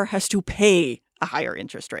borrower has to pay a higher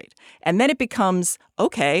interest rate. And then it becomes,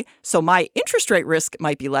 okay, so my interest rate risk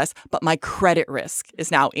might be less, but my credit risk is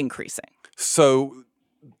now increasing. So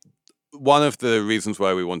one of the reasons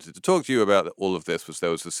why we wanted to talk to you about all of this was there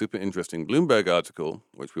was a super interesting Bloomberg article,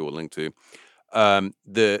 which we will link to,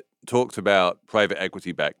 that talked about private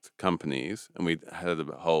equity-backed companies. And we had a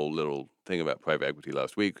whole little thing about private equity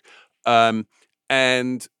last week.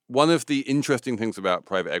 And one of the interesting things about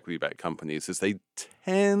private equity-backed companies is they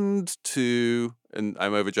tend to, and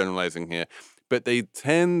I'm overgeneralizing here, but they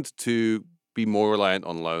tend to be more reliant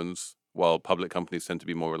on loans while public companies tend to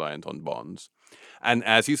be more reliant on bonds. And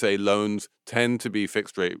as you say, loans tend to be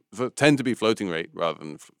floating rate rather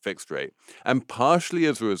than fixed rate. And partially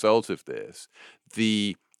as a result of this,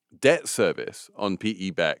 the debt service on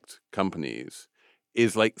PE-backed companies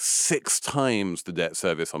is like 6 times the debt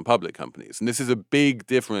service on public companies. And this is a big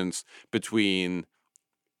difference between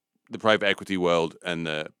the private equity world and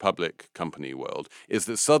the public company world, is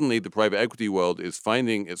that suddenly the private equity world is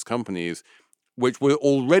finding its companies, which were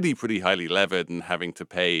already pretty highly levered and having to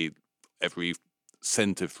pay every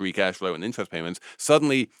cent of free cash flow and interest payments.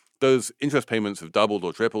 Suddenly, those interest payments have doubled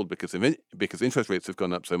or tripled because interest rates have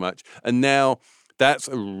gone up so much. And now that's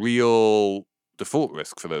a real default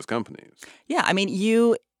risk for those companies. Yeah, I mean,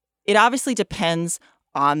 it obviously depends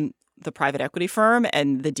on the private equity firm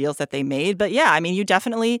and the deals that they made. But yeah, I mean, you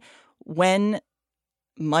definitely, when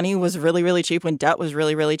money was really, really cheap, when debt was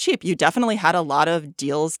really, really cheap, you definitely had a lot of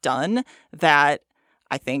deals done that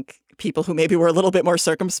I think people who maybe were a little bit more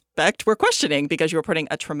circumspect were questioning because you were putting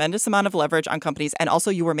a tremendous amount of leverage on companies. And also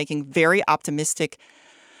you were making very optimistic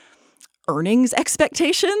earnings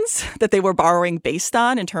expectations that they were borrowing based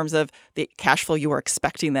on in terms of the cash flow you were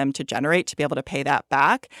expecting them to generate to be able to pay that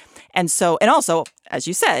back. And also, as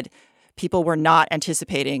you said, people were not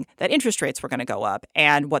anticipating that interest rates were going to go up.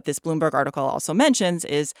 And what this Bloomberg article also mentions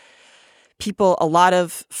is a lot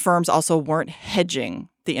of firms also weren't hedging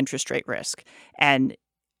the interest rate risk. And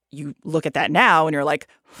you look at that now and you're like,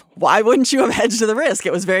 why wouldn't you have hedged the risk?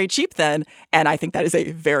 It was very cheap then. And I think that is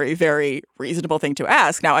a very, very reasonable thing to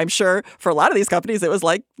ask. Now, I'm sure for a lot of these companies, it was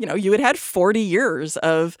like, you had 40 years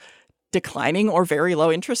of declining or very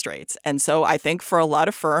low interest rates. And so I think for a lot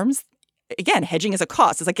of firms, again, hedging is a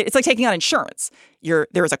cost. It's like taking out insurance.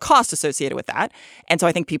 There is a cost associated with that. And so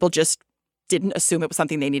I think people just didn't assume it was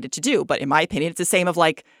something they needed to do. But in my opinion, it's the same of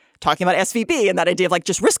like talking about SVB and that idea of like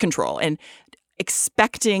just risk control and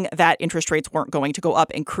expecting that interest rates weren't going to go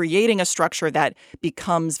up and creating a structure that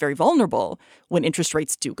becomes very vulnerable when interest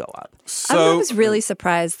rates do go up. I was really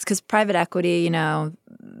surprised because private equity,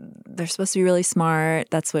 they're supposed to be really smart.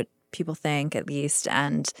 That's what people think, at least.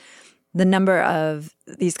 And the number of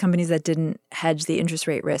these companies that didn't hedge the interest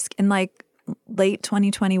rate risk in like late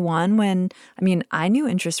 2021 when, I knew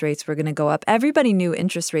interest rates were going to go up. Everybody knew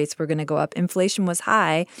interest rates were going to go up. Inflation was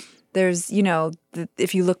high. There's,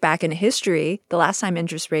 if you look back in history, the last time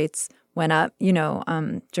interest rates went up,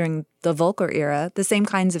 during the Volcker era, the same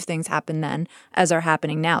kinds of things happened then as are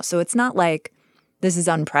happening now. So it's not like this is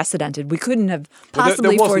unprecedented. We couldn't have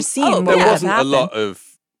possibly foreseen what would have happened. There wasn't a lot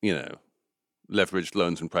of, leveraged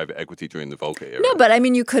loans and private equity during the Volcker era. No, but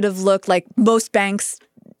you could have looked like most banks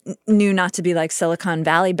knew not to be like Silicon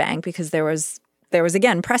Valley Bank because there was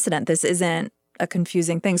again precedent. This isn't a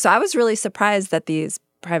confusing thing. So I was really surprised that these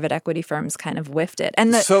private equity firms kind of whiffed it.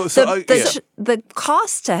 And the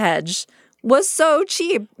cost to hedge was so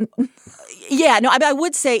cheap. Yeah, no, I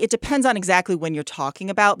would say it depends on exactly when you're talking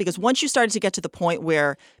about, because once you started to get to the point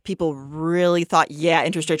where people really thought, yeah,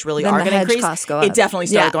 interest rates really Then are the going to hedge increase, costs go it up. definitely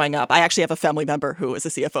started Yeah. going up. I actually have a family member who is a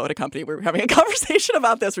CFO at a company. We were having a conversation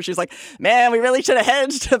about this where she was like, man, we really should have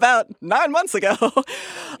hedged about 9 months ago.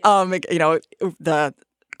 The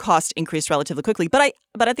cost increased relatively quickly. But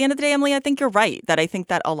at the end of the day, Emily, I think you're right, that I think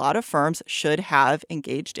that a lot of firms should have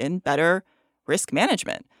engaged in better risk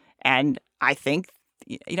management. And I think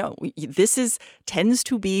this tends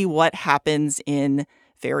to be what happens in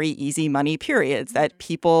very easy money periods, that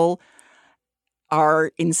people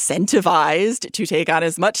are incentivized to take on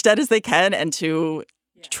as much debt as they can and to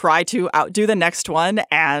try to outdo the next one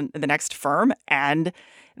and the next firm. And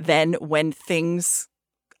then when things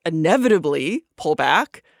inevitably pull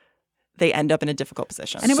back, they end up in a difficult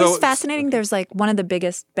position. And it was fascinating. There's like one of the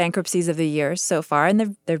biggest bankruptcies of the year so far,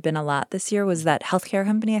 and there've been a lot this year, was that healthcare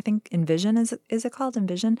company, I think Envision, is it called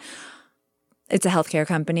Envision? It's a healthcare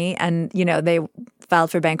company, and they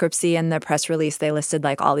filed for bankruptcy. In the press release, they listed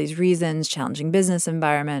like all these reasons: challenging business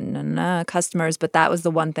environment and customers. But that was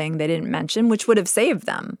the one thing they didn't mention, which would have saved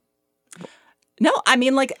them. No, I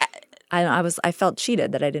mean, like I felt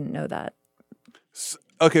cheated that I didn't know that.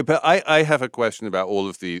 Okay, but I have a question about all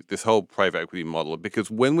of this whole private equity model,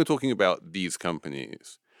 because when we're talking about these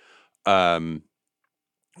companies,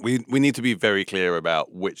 we need to be very clear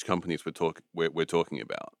about which companies we're talking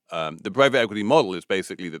about. The private equity model is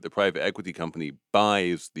basically that the private equity company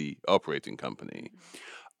buys the operating company.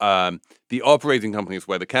 The operating company is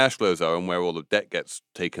where the cash flows are and where all the debt gets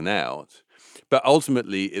taken out. But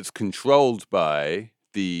ultimately, it's controlled by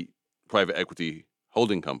the private equity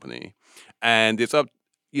holding company, and it's up.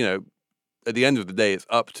 At the end of the day, it's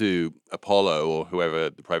up to Apollo or whoever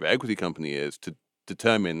the private equity company is to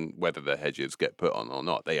determine whether the hedges get put on or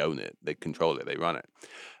not. They own it, they control it, they run it.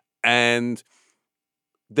 And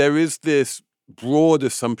there is this broad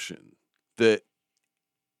assumption that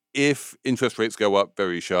if interest rates go up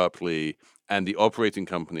very sharply and the operating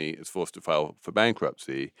company is forced to file for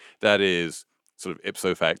bankruptcy, that is sort of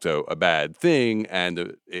ipso facto a bad thing,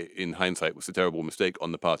 and in hindsight was a terrible mistake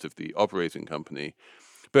on the part of the operating company.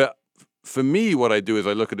 But for me, what I do is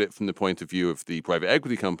I look at it from the point of view of the private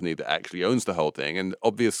equity company that actually owns the whole thing. And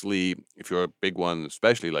obviously, if you're a big one,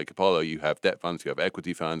 especially like Apollo, you have debt funds, you have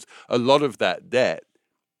equity funds. A lot of that debt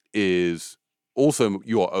is also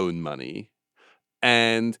your own money.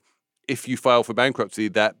 And if you file for bankruptcy,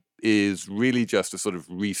 that is really just a sort of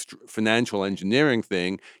financial engineering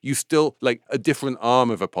thing. You still, like, a different arm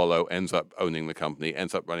of Apollo ends up owning the company,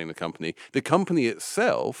 ends up running the company. The company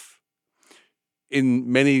itself,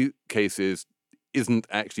 in many cases, isn't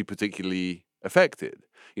actually particularly affected.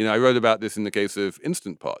 I wrote about this in the case of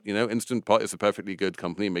Instant Pot. Instant Pot is a perfectly good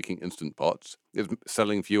company making Instant Pots. It's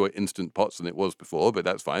selling fewer Instant Pots than it was before, but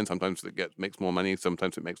that's fine. Sometimes it makes more money.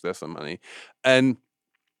 Sometimes it makes less money. And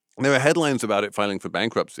there are headlines about it filing for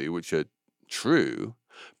bankruptcy, which are true.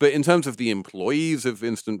 But in terms of the employees of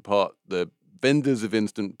Instant Pot, the vendors of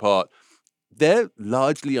Instant Pot, they're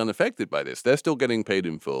largely unaffected by this. They're still getting paid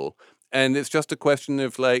in full. And it's just a question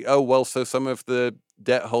of like, oh, well, so some of the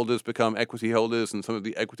debt holders become equity holders and some of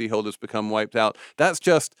the equity holders become wiped out. That's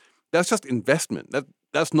just investment.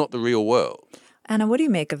 That's not the real world. Anna, what do you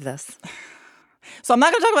make of this? So I'm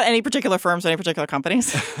not going to talk about any particular firms or any particular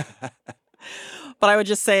companies. But I would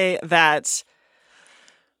just say that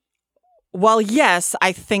while, yes,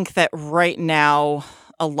 I think that right now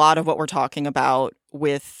a lot of what we're talking about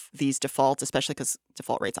with these defaults, especially because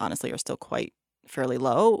default rates honestly are still quite fairly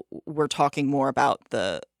low, we're talking more about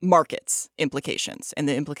the market's implications and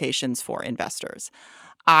the implications for investors.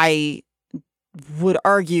 I would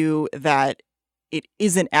argue that it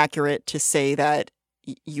isn't accurate to say that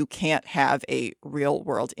you can't have a real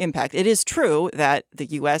world impact. It is true that the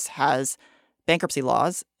U.S. has bankruptcy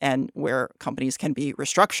laws and where companies can be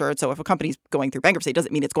restructured. So if a company's going through bankruptcy, it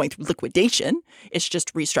doesn't mean it's going through liquidation. It's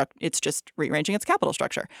just rearranging its capital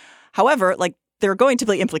structure. However, like, there are going to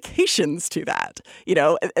be implications to that.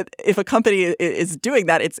 If a company is doing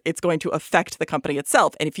that, it's going to affect the company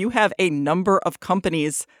itself. And if you have a number of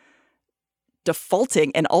companies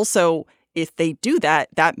defaulting, and also if they do that,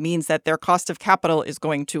 that means that their cost of capital is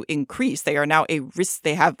going to increase. They are now they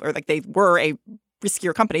were a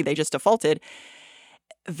riskier company. They just defaulted.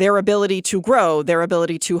 Their ability to grow, their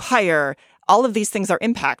ability to hire, all of these things are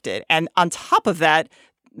impacted. And on top of that,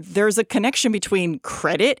 there's a connection between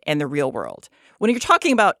credit and the real world. When you're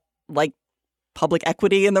talking about like public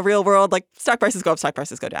equity in the real world, like stock prices go up, stock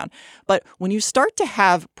prices go down. But when you start to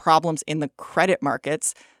have problems in the credit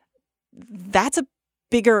markets, that's a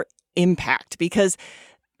bigger impact because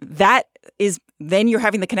that is then you're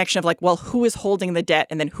having the connection of like, well, who is holding the debt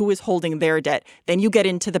and then who is holding their debt? Then you get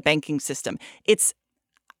into the banking system.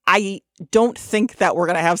 I don't think that we're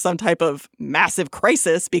going to have some type of massive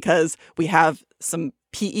crisis because we have some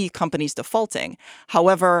PE companies defaulting.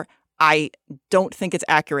 However, I don't think it's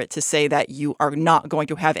accurate to say that you are not going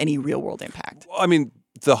to have any real world impact. I mean,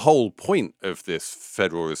 the whole point of this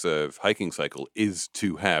Federal Reserve hiking cycle is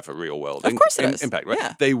to have a real world impact, right?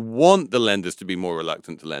 Yeah. They want the lenders to be more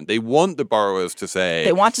reluctant to lend. They want the borrowers to say...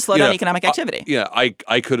 They want to slow down economic activity.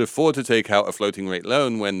 I could afford to take out a floating rate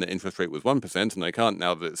loan when the interest rate was 1% and I can't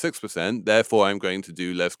now that it's 6%. Therefore, I'm going to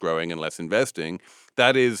do less growing and less investing.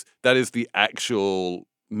 That is the actual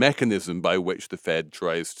mechanism by which the Fed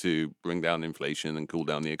tries to bring down inflation and cool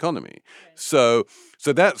down the economy. Right. So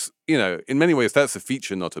that's, in many ways, that's a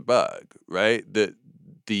feature, not a bug, right? That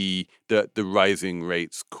the rising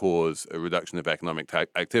rates cause a reduction of economic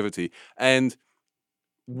activity. And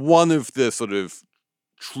one of the sort of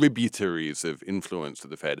tributaries of influence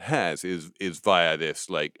that the Fed has is via this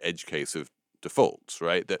like edge case of defaults,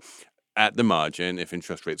 right? That at the margin, if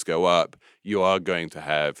interest rates go up, you are going to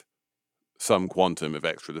have some quantum of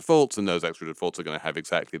extra defaults, and those extra defaults are going to have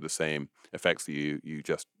exactly the same effects that you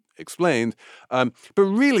just explained. But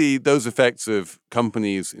really, those effects of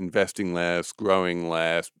companies investing less, growing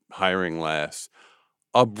less, hiring less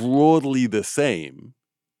are broadly the same,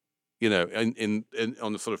 in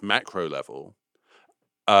on the sort of macro level,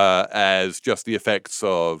 as just the effects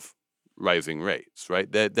of rising rates,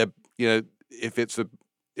 right? They're if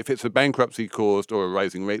it's a bankruptcy caused or a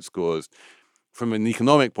rising rates caused, from an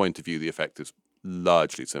economic point of view, the effect is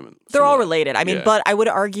largely similar. They're all related. I mean, but I would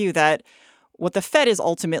argue that what the Fed is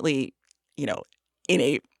ultimately, in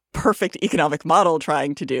a perfect economic model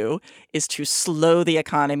trying to do is to slow the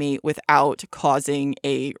economy without causing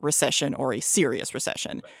a recession or a serious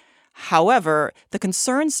recession. Right. However, the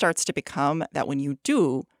concern starts to become that when you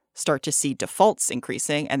do start to see defaults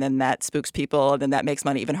increasing, and then that spooks people, and then that makes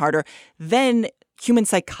money even harder, then human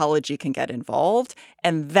psychology can get involved.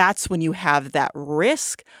 And that's when you have that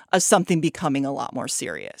risk of something becoming a lot more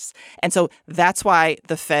serious. And so that's why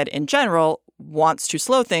the Fed in general wants to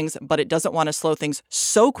slow things, but it doesn't want to slow things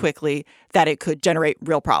so quickly that it could generate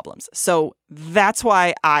real problems. So that's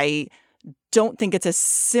why I don't think it's as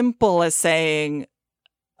simple as saying,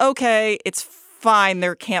 okay, it's fine,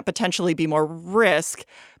 there can't potentially be more risk,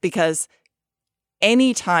 because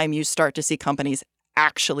anytime you start to see companies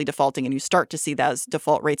actually defaulting and you start to see those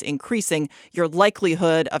default rates increasing, your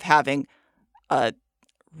likelihood of having a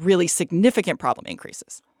really significant problem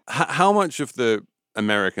increases. How much of the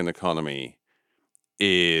American economy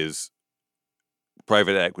is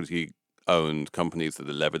private equity owned companies that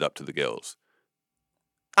are levered up to the gills?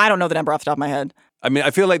 I don't know the number off the top of my head. I mean, I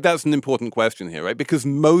feel like that's an important question here, right? Because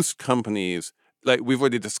most companies, like we've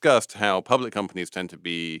already discussed how public companies tend to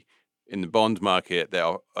be in the bond market,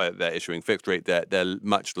 they're issuing fixed rate debt. They're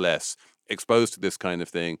much less exposed to this kind of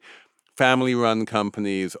thing. Family-run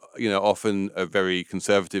companies, often are very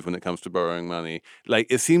conservative when it comes to borrowing money. Like,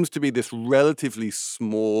 it seems to be this relatively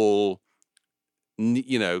small,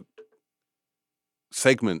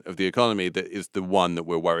 segment of the economy that is the one that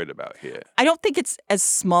we're worried about here. I don't think it's as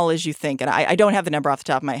small as you think, and I don't have the number off the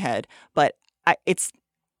top of my head, but it's,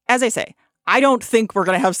 as I say, I don't think we're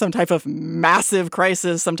going to have some type of massive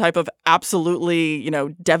crisis, some type of absolutely,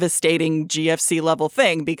 devastating GFC level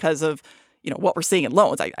thing because of, what we're seeing in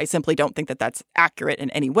loans. I simply don't think that that's accurate in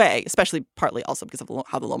any way, especially partly also because of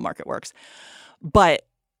how the loan market works. But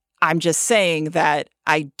I'm just saying that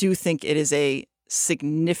I do think it is a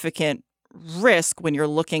significant risk when you're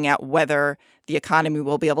looking at whether the economy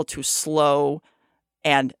will be able to slow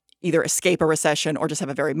and either escape a recession or just have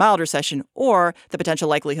a very mild recession, or the potential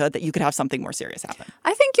likelihood that you could have something more serious happen.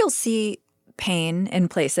 I think you'll see pain in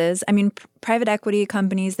places. I mean, private equity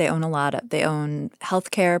companies, they own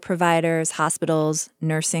healthcare providers, hospitals,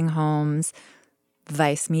 nursing homes,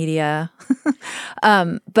 Vice Media.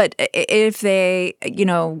 But if they,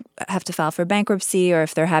 have to file for bankruptcy, or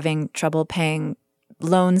if they're having trouble paying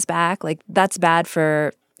loans back, like that's bad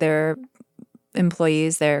for their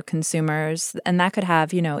employees, their consumers, and that could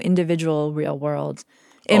have, individual real world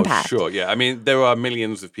impact. Oh, sure. Yeah. I mean, there are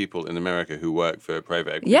millions of people in America who work for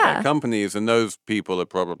private equity companies, and those people are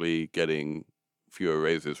probably getting fewer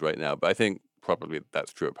raises right now. But I think probably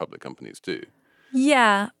that's true of public companies too.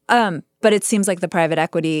 Yeah. But it seems like the private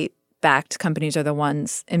equity backed companies are the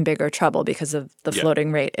ones in bigger trouble because of the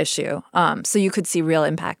floating rate issue. So you could see real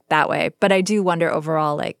impact that way. But I do wonder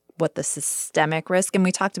overall, like, what the systemic risk, and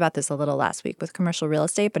we talked about this a little last week with commercial real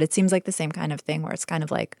estate, but it seems like the same kind of thing where it's kind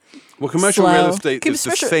of like commercial slow. real estate is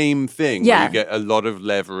the same thing. Yeah. Where you get a lot of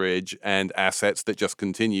leverage and assets that just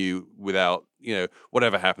continue without,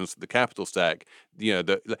 whatever happens to the capital stack.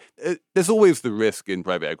 There's always the risk in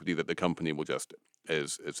private equity that the company will just,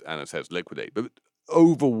 as Anna says, liquidate. But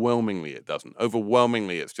overwhelmingly, it doesn't.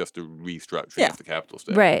 Overwhelmingly, it's just a restructuring of the capital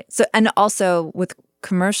stack. Right. So, and also with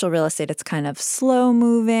commercial real estate, it's kind of slow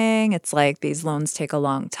moving. It's like these loans take a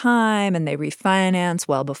long time and they refinance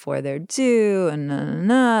well before they're due, and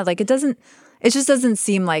like it just doesn't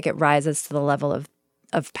seem like it rises to the level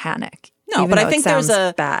of panic. No, but I think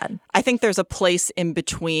bad. I think there's a place in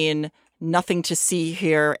between nothing to see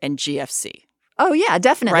here and GFC. Oh, yeah,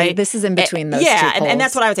 definitely. Right? This is in between those two poles. And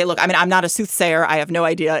that's what I would say. Look, I mean, I'm not a soothsayer. I have no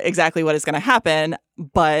idea exactly what is going to happen.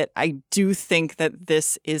 But I do think that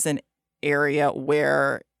this is an area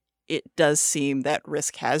where it does seem that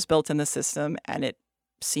risk has built in the system, and it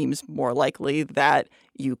seems more likely that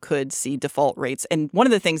you could see default rates. And one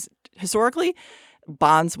of the things, historically,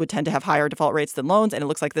 bonds would tend to have higher default rates than loans. And it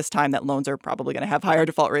looks like this time that loans are probably going to have higher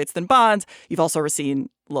default rates than bonds. You've also seen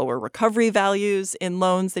lower recovery values in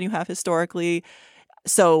loans than you have historically.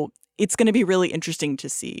 So it's going to be really interesting to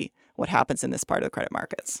see what happens in this part of the credit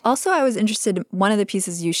markets. Also, I was interested in one of the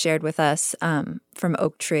pieces you shared with us from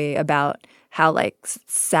Oaktree about how like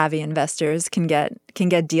savvy investors can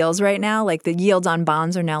get deals right now. Like the yields on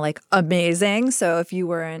bonds are now like amazing. So if you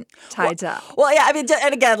weren't tied to yeah, I mean,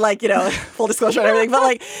 and again, like, full disclosure and everything, but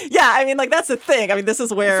like, yeah, I mean, like that's the thing. I mean, this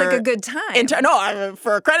is where it's like a good time.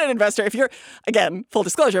 For a credit investor, if you're, again, full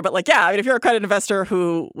disclosure, but like, yeah, I mean, if you're a credit investor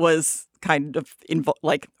who was kind of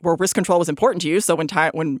where risk control was important to you, so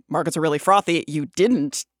when markets are really frothy, you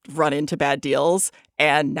didn't run into bad deals,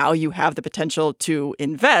 and now you have the potential to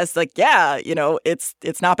invest. Like, yeah,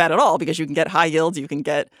 it's not bad at all because you can get high yields, you can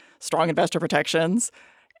get strong investor protections.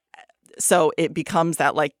 So it becomes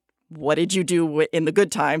that like, what did you do in the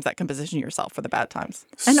good times that can position yourself for the bad times?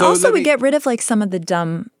 And so also we get rid of like some of the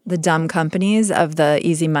dumb companies of the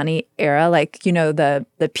easy money era, like,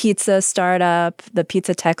 the pizza startup, the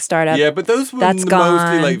pizza tech startup. Yeah, but those were mostly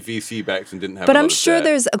like VC backed and didn't have But a lot I'm of sure debt.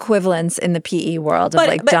 there's equivalents in the PE world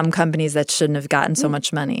of dumb companies that shouldn't have gotten so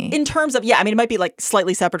much money. In terms of, I mean, it might be like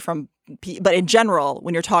slightly separate from PE, but in general,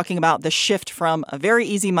 when you're talking about the shift from a very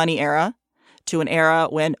easy money era to an era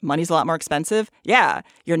when money's a lot more expensive,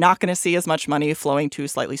 you're not going to see as much money flowing to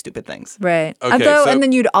slightly stupid things. Right. Okay, and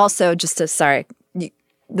then you'd also,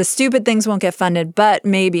 the stupid things won't get funded, but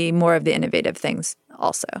maybe more of the innovative things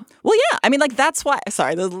also. Well, yeah. I mean, like, that's why,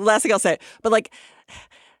 sorry, the last thing I'll say, but like,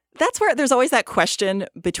 that's where there's always that question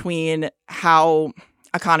between how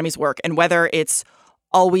economies work and whether it's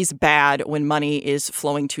always bad when money is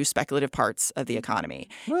flowing to speculative parts of the economy.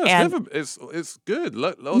 No, it's good.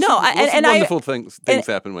 Wonderful things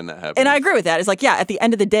happen when that happens. And I agree with that. It's like, at the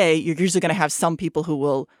end of the day, you're usually going to have some people who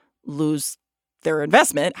will lose their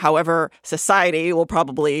investment. However, society will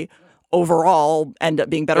probably overall end up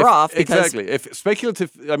being better off. Exactly. If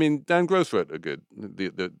speculative, I mean, Dan Gross wrote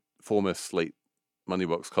the former Slate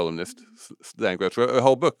Moneybox columnist, Dan Gross wrote a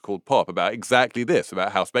whole book called Pop about exactly this,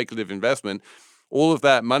 about how speculative investment, all of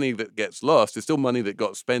that money that gets lost is still money that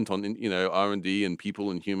got spent on, R&D and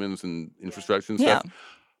people and humans and infrastructure and stuff.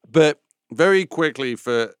 But very quickly,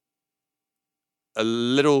 for a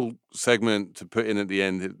little segment to put in at the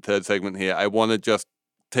end, the third segment here, I want to just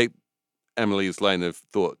take Emily's line of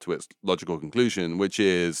thought to its logical conclusion, which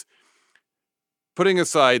is putting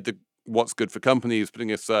aside what's good for companies,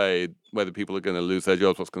 putting aside whether people are going to lose their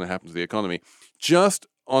jobs, what's going to happen to the economy, just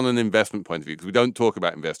on an investment point of view, because we don't talk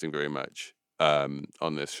about investing very much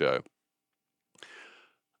on this show.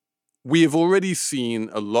 We have already seen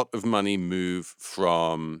a lot of money move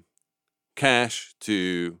from cash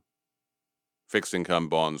to fixed income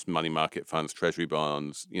bonds, money market funds, treasury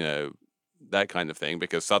bonds, that kind of thing,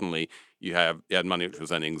 because suddenly you had money which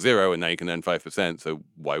was earning 0 and now you can earn 5%. So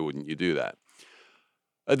why wouldn't you do that?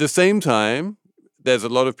 At the same time, there's a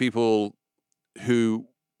lot of people who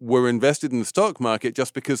were invested in the stock market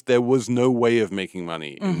just because there was no way of making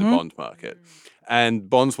money in the bond market. And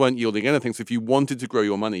bonds weren't yielding anything. So if you wanted to grow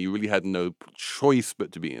your money, you really had no choice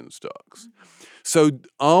but to be in stocks. So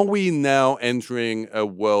are we now entering a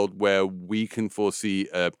world where we can foresee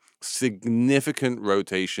a significant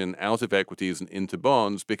rotation out of equities and into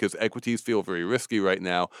bonds, because equities feel very risky right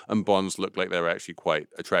now and bonds look like they're actually quite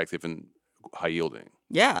attractive and high yielding?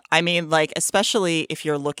 Yeah. I mean, like, especially if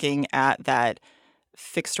you're looking at that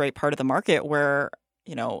fixed rate part of the market where,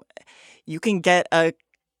 you can get a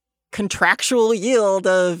contractual yield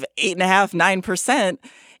of 8.5%, 9%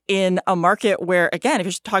 in a market where, again, if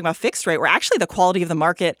you're just talking about fixed rate, where actually the quality of the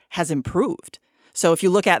market has improved. So if you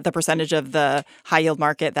look at the percentage of the high yield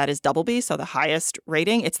market that is double B, so the highest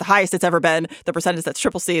rating, it's the highest it's ever been. The percentage that's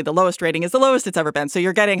triple C, the lowest rating, is the lowest it's ever been. So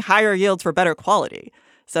you're getting higher yields for better quality.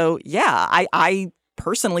 So yeah, I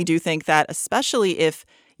personally do think that, especially if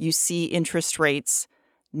you see interest rates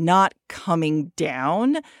not coming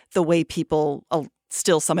down the way people,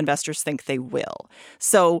 still some investors think they will.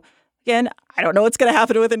 So again, I don't know what's going to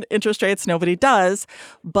happen with interest rates. Nobody does.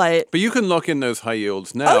 But you can lock in those high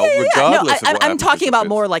yields now, regardless of what I'm happens talking with about rates.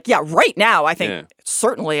 more like, right now, I think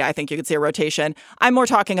certainly I think you could see a rotation. I'm more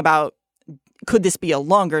talking about, could this be a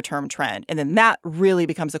longer term trend? And then that really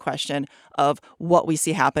becomes a question of what we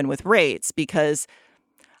see happen with rates, because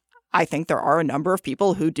I think there are a number of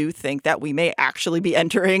people who do think that we may actually be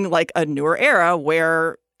entering like a newer era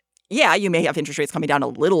where, you may have interest rates coming down a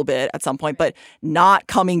little bit at some point, but not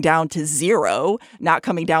coming down to zero, not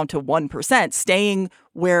coming down to 1%, staying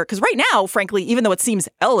where, because right now, frankly, even though it seems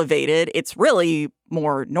elevated, it's really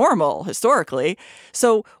more normal historically.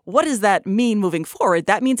 So what does that mean moving forward?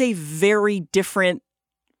 That means a very different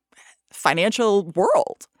financial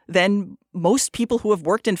world than most people who have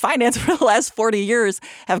worked in finance for the last 40 years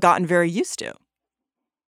have gotten very used to.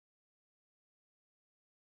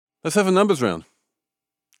 Let's have a numbers round.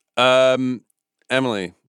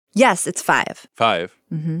 Emily. Yes, it's 5. 5.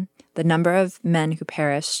 Mm-hmm. The number of men who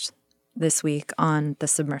perished this week on the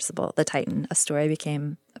submersible, the Titan, a story I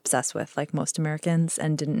became obsessed with, like most Americans,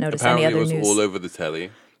 and didn't notice Apparently any other it was news. all over the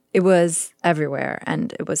telly. It was everywhere,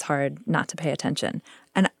 and it was hard not to pay attention.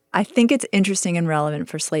 And I think it's interesting and relevant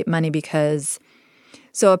for Slate Money because,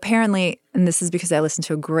 so apparently, and this is because I listened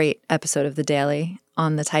to a great episode of The Daily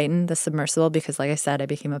on the Titan, the submersible, because like I said, I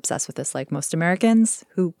became obsessed with this like most Americans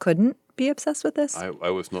who couldn't be obsessed with this. I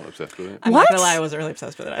was not obsessed with it. I'm not gonna lie, I wasn't really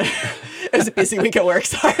obsessed with it. It was a busy week at work,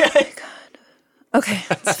 sorry. Oh my God. Okay,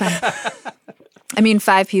 it's fine. I mean,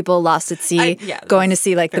 5 people lost at sea going to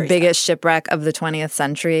see like the biggest shipwreck of the 20th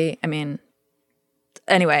century. I mean,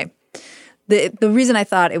 anyway, the reason I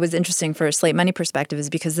thought it was interesting for a Slate Money perspective is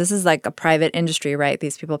because this is like a private industry, right?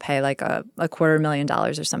 These people pay like a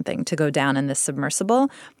 $250,000 or something to go down in this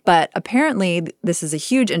submersible. But apparently this is a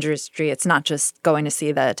huge industry. It's not just going to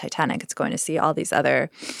see the Titanic. It's going to see all these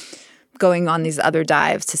going on these other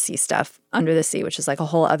dives to see stuff under the sea, which is like a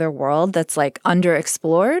whole other world that's like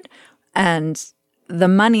underexplored. And the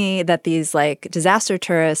money that these like disaster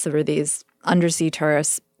tourists or these undersea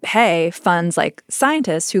tourists pay funds like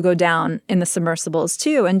scientists who go down in the submersibles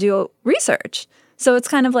too and do research. So it's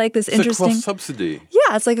kind of like this interesting cross subsidy.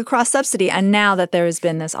 Yeah, it's like a cross subsidy. And now that there has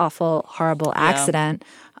been this awful, horrible accident,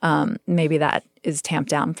 maybe that is tamped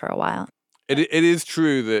down for a while. It is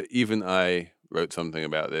true that even I wrote something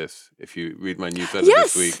about this. If you read my newsletter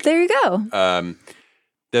this week, there you go.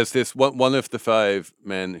 There's this one of the 5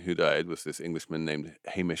 men who died was this Englishman named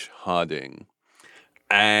Hamish Harding.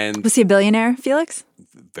 And was he a billionaire, Felix?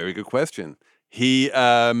 Very good question. He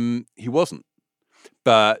wasn't,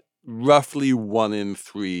 but roughly 1 in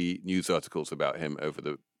 3 news articles about him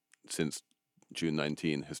since June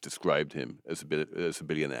 19 has described him as a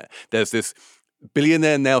billionaire. There's this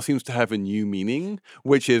billionaire now seems to have a new meaning,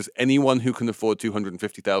 which is anyone who can afford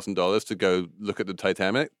 $250,000 to go look at the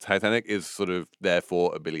Titanic. Titanic is sort of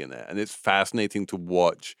therefore a billionaire, and it's fascinating to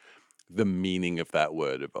watch the meaning of that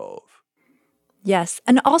word evolve. Yes.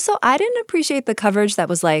 And also, I didn't appreciate the coverage that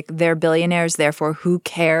was like, they're billionaires, therefore who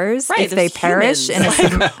cares if they perish? In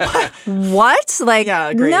what? Like,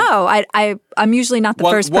 no, I'm usually not the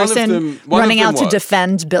first person running out to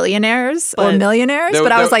defend billionaires or millionaires.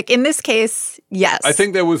 But I was like, in this case, yes. I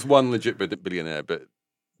think there was one legit billionaire, but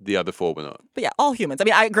the other 4 were not. But yeah, all humans. I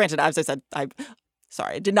mean, granted, as I said, I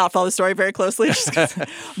did not follow the story very closely.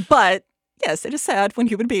 But yes, it is sad when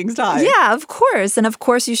human beings die. Yeah, of course. And of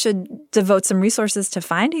course you should devote some resources to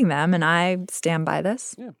finding them. And I stand by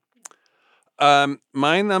this. Yeah.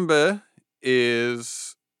 My number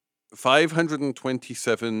is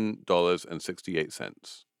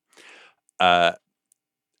 $527.68.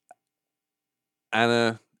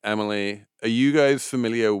 Anna, Emily, are you guys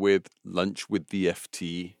familiar with Lunch with the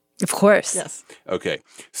FT? Of course. Yes. Okay.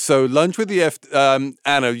 So Lunch with the FT,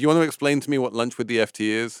 Anna, you want to explain to me what Lunch with the FT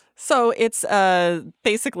is? So it's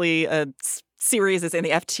basically a series is in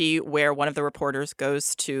the FT where one of the reporters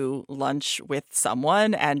goes to lunch with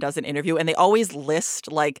someone and does an interview, and they always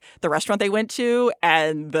list like the restaurant they went to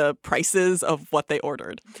and the prices of what they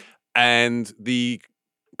ordered. And the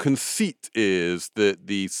conceit is that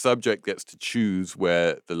the subject gets to choose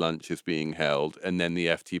where the lunch is being held, and then the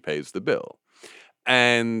FT pays the bill.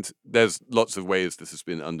 And there's lots of ways this has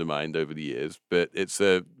been undermined over the years, but it's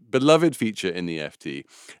a beloved feature in the FT.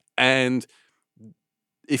 And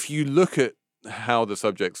if you look at how the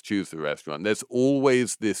subjects choose the restaurant, there's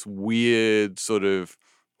always this weird sort of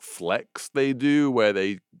flex they do where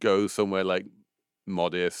they go somewhere like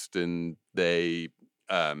modest and they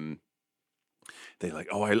like,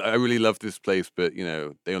 oh, I really love this place, but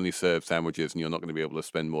they only serve sandwiches and you're not going to be able to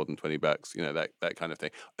spend more than $20, that kind of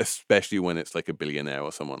thing, especially when it's like a billionaire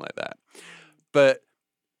or someone like that. But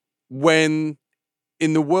when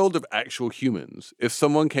in the world of actual humans, if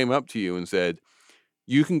someone came up to you and said,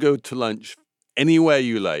 you can go to lunch anywhere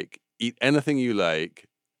you like, eat anything you like,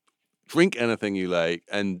 drink anything you like,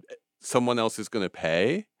 and someone else is going to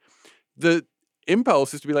pay, the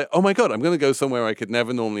impulse is to be like, oh my God, I'm going to go somewhere I could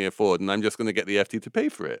never normally afford, and I'm just going to get the FT to pay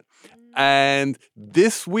for it. And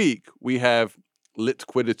this week we have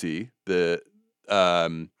Litquidity, the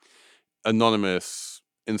anonymous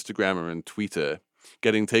Instagrammer and tweeter,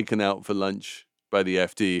 getting taken out for lunch by the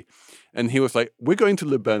FD. And he was like, we're going to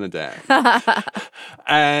Le Bernardin.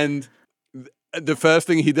 And the first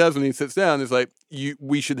thing he does when he sits down is like,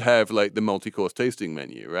 we should have like the multi-course tasting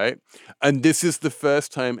menu, right? And this is the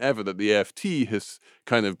first time ever that the FT has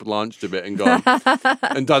kind of blanched a bit and gone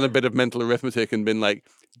and done a bit of mental arithmetic and been like,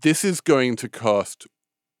 this is going to cost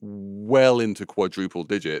well into quadruple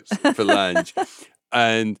digits for lunch.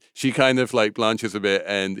 And she kind of like blanches a bit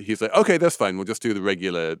and he's like, okay, that's fine. We'll just do the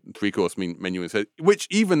regular 3-course menu instead, which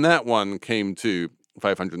even that one came to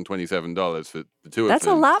 $527 for the two of them. That's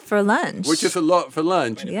a lot for lunch. Which is a lot for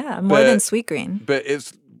lunch. Yeah, more than Sweetgreen. But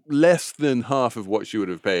it's less than half of what she would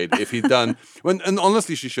have paid if he'd done. And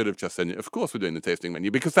honestly, she should have just said, of course we're doing the tasting menu,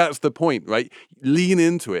 because that's the point, right? Lean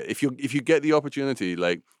into it. If you get the opportunity,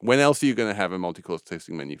 like, when else are you going to have a multi-course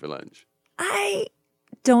tasting menu for lunch? I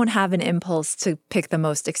don't have an impulse to pick the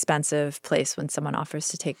most expensive place when someone offers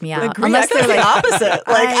to take me out. Unless they're like opposite.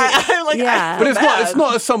 I'm like, yeah. But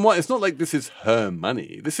it's not like this is her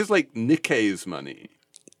money. This is like Nikkei's money.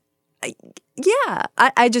 Yeah.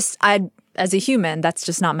 I as a human, that's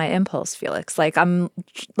just not my impulse, Felix. Like,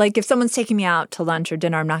 if someone's taking me out to lunch or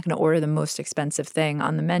dinner, I'm not going to order the most expensive thing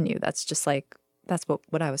on the menu. That's just like, that's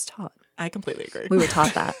what I was taught. I completely agree. We were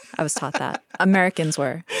taught that. I was taught that. Americans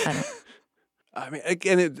were. I mean,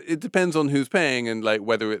 again, it depends on who's paying and like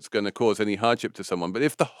whether it's going to cause any hardship to someone. But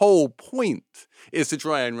if the whole point is to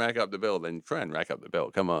try and rack up the bill, then try and rack up the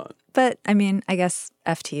bill. Come on. But I mean, I guess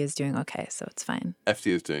FT is doing okay, so it's fine. The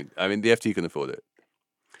FT can afford it.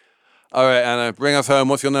 All right, Anna, bring us home.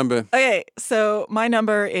 What's your number? Okay, so my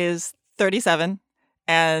number is 37,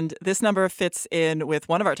 and this number fits in with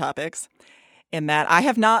one of our topics in that I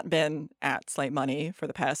have not been at Slate Money for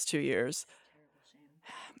the past 2 years.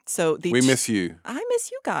 So we miss you. I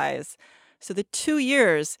miss you guys. So the 2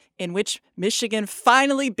 years in which Michigan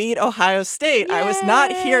finally beat Ohio State, Yay! I was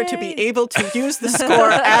not here to be able to use the score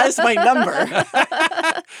as my number.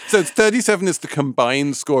 So 37 is the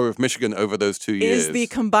combined score of Michigan over those 2 years. Is the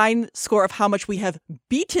combined score of how much we have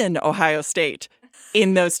beaten Ohio State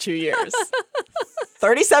in those 2 years.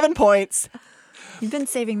 37 points. You've been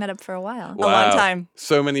saving that up for a while. Wow. A long time.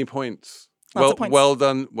 So many points. Lots of points. Well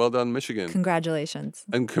done, Michigan. Congratulations.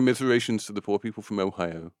 And commiserations to the poor people from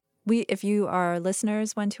Ohio. If you, our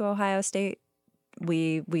listeners, went to Ohio State,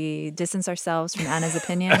 we distance ourselves from Anna's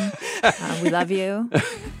opinion. We love you.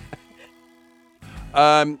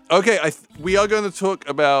 Okay, we are going to talk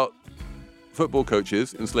about football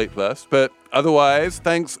coaches in Slate Plus, but otherwise,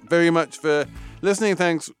 thanks very much for listening.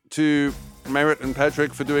 Thanks to Merritt and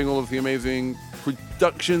Patrick for doing all of the amazing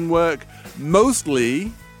production work.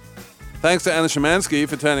 Mostly, thanks to Anna Szymanski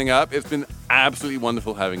for turning up. It's been absolutely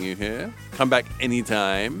wonderful having you here. Come back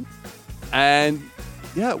anytime. And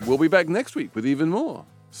yeah, we'll be back next week with even more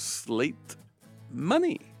Slate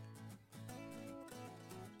Money.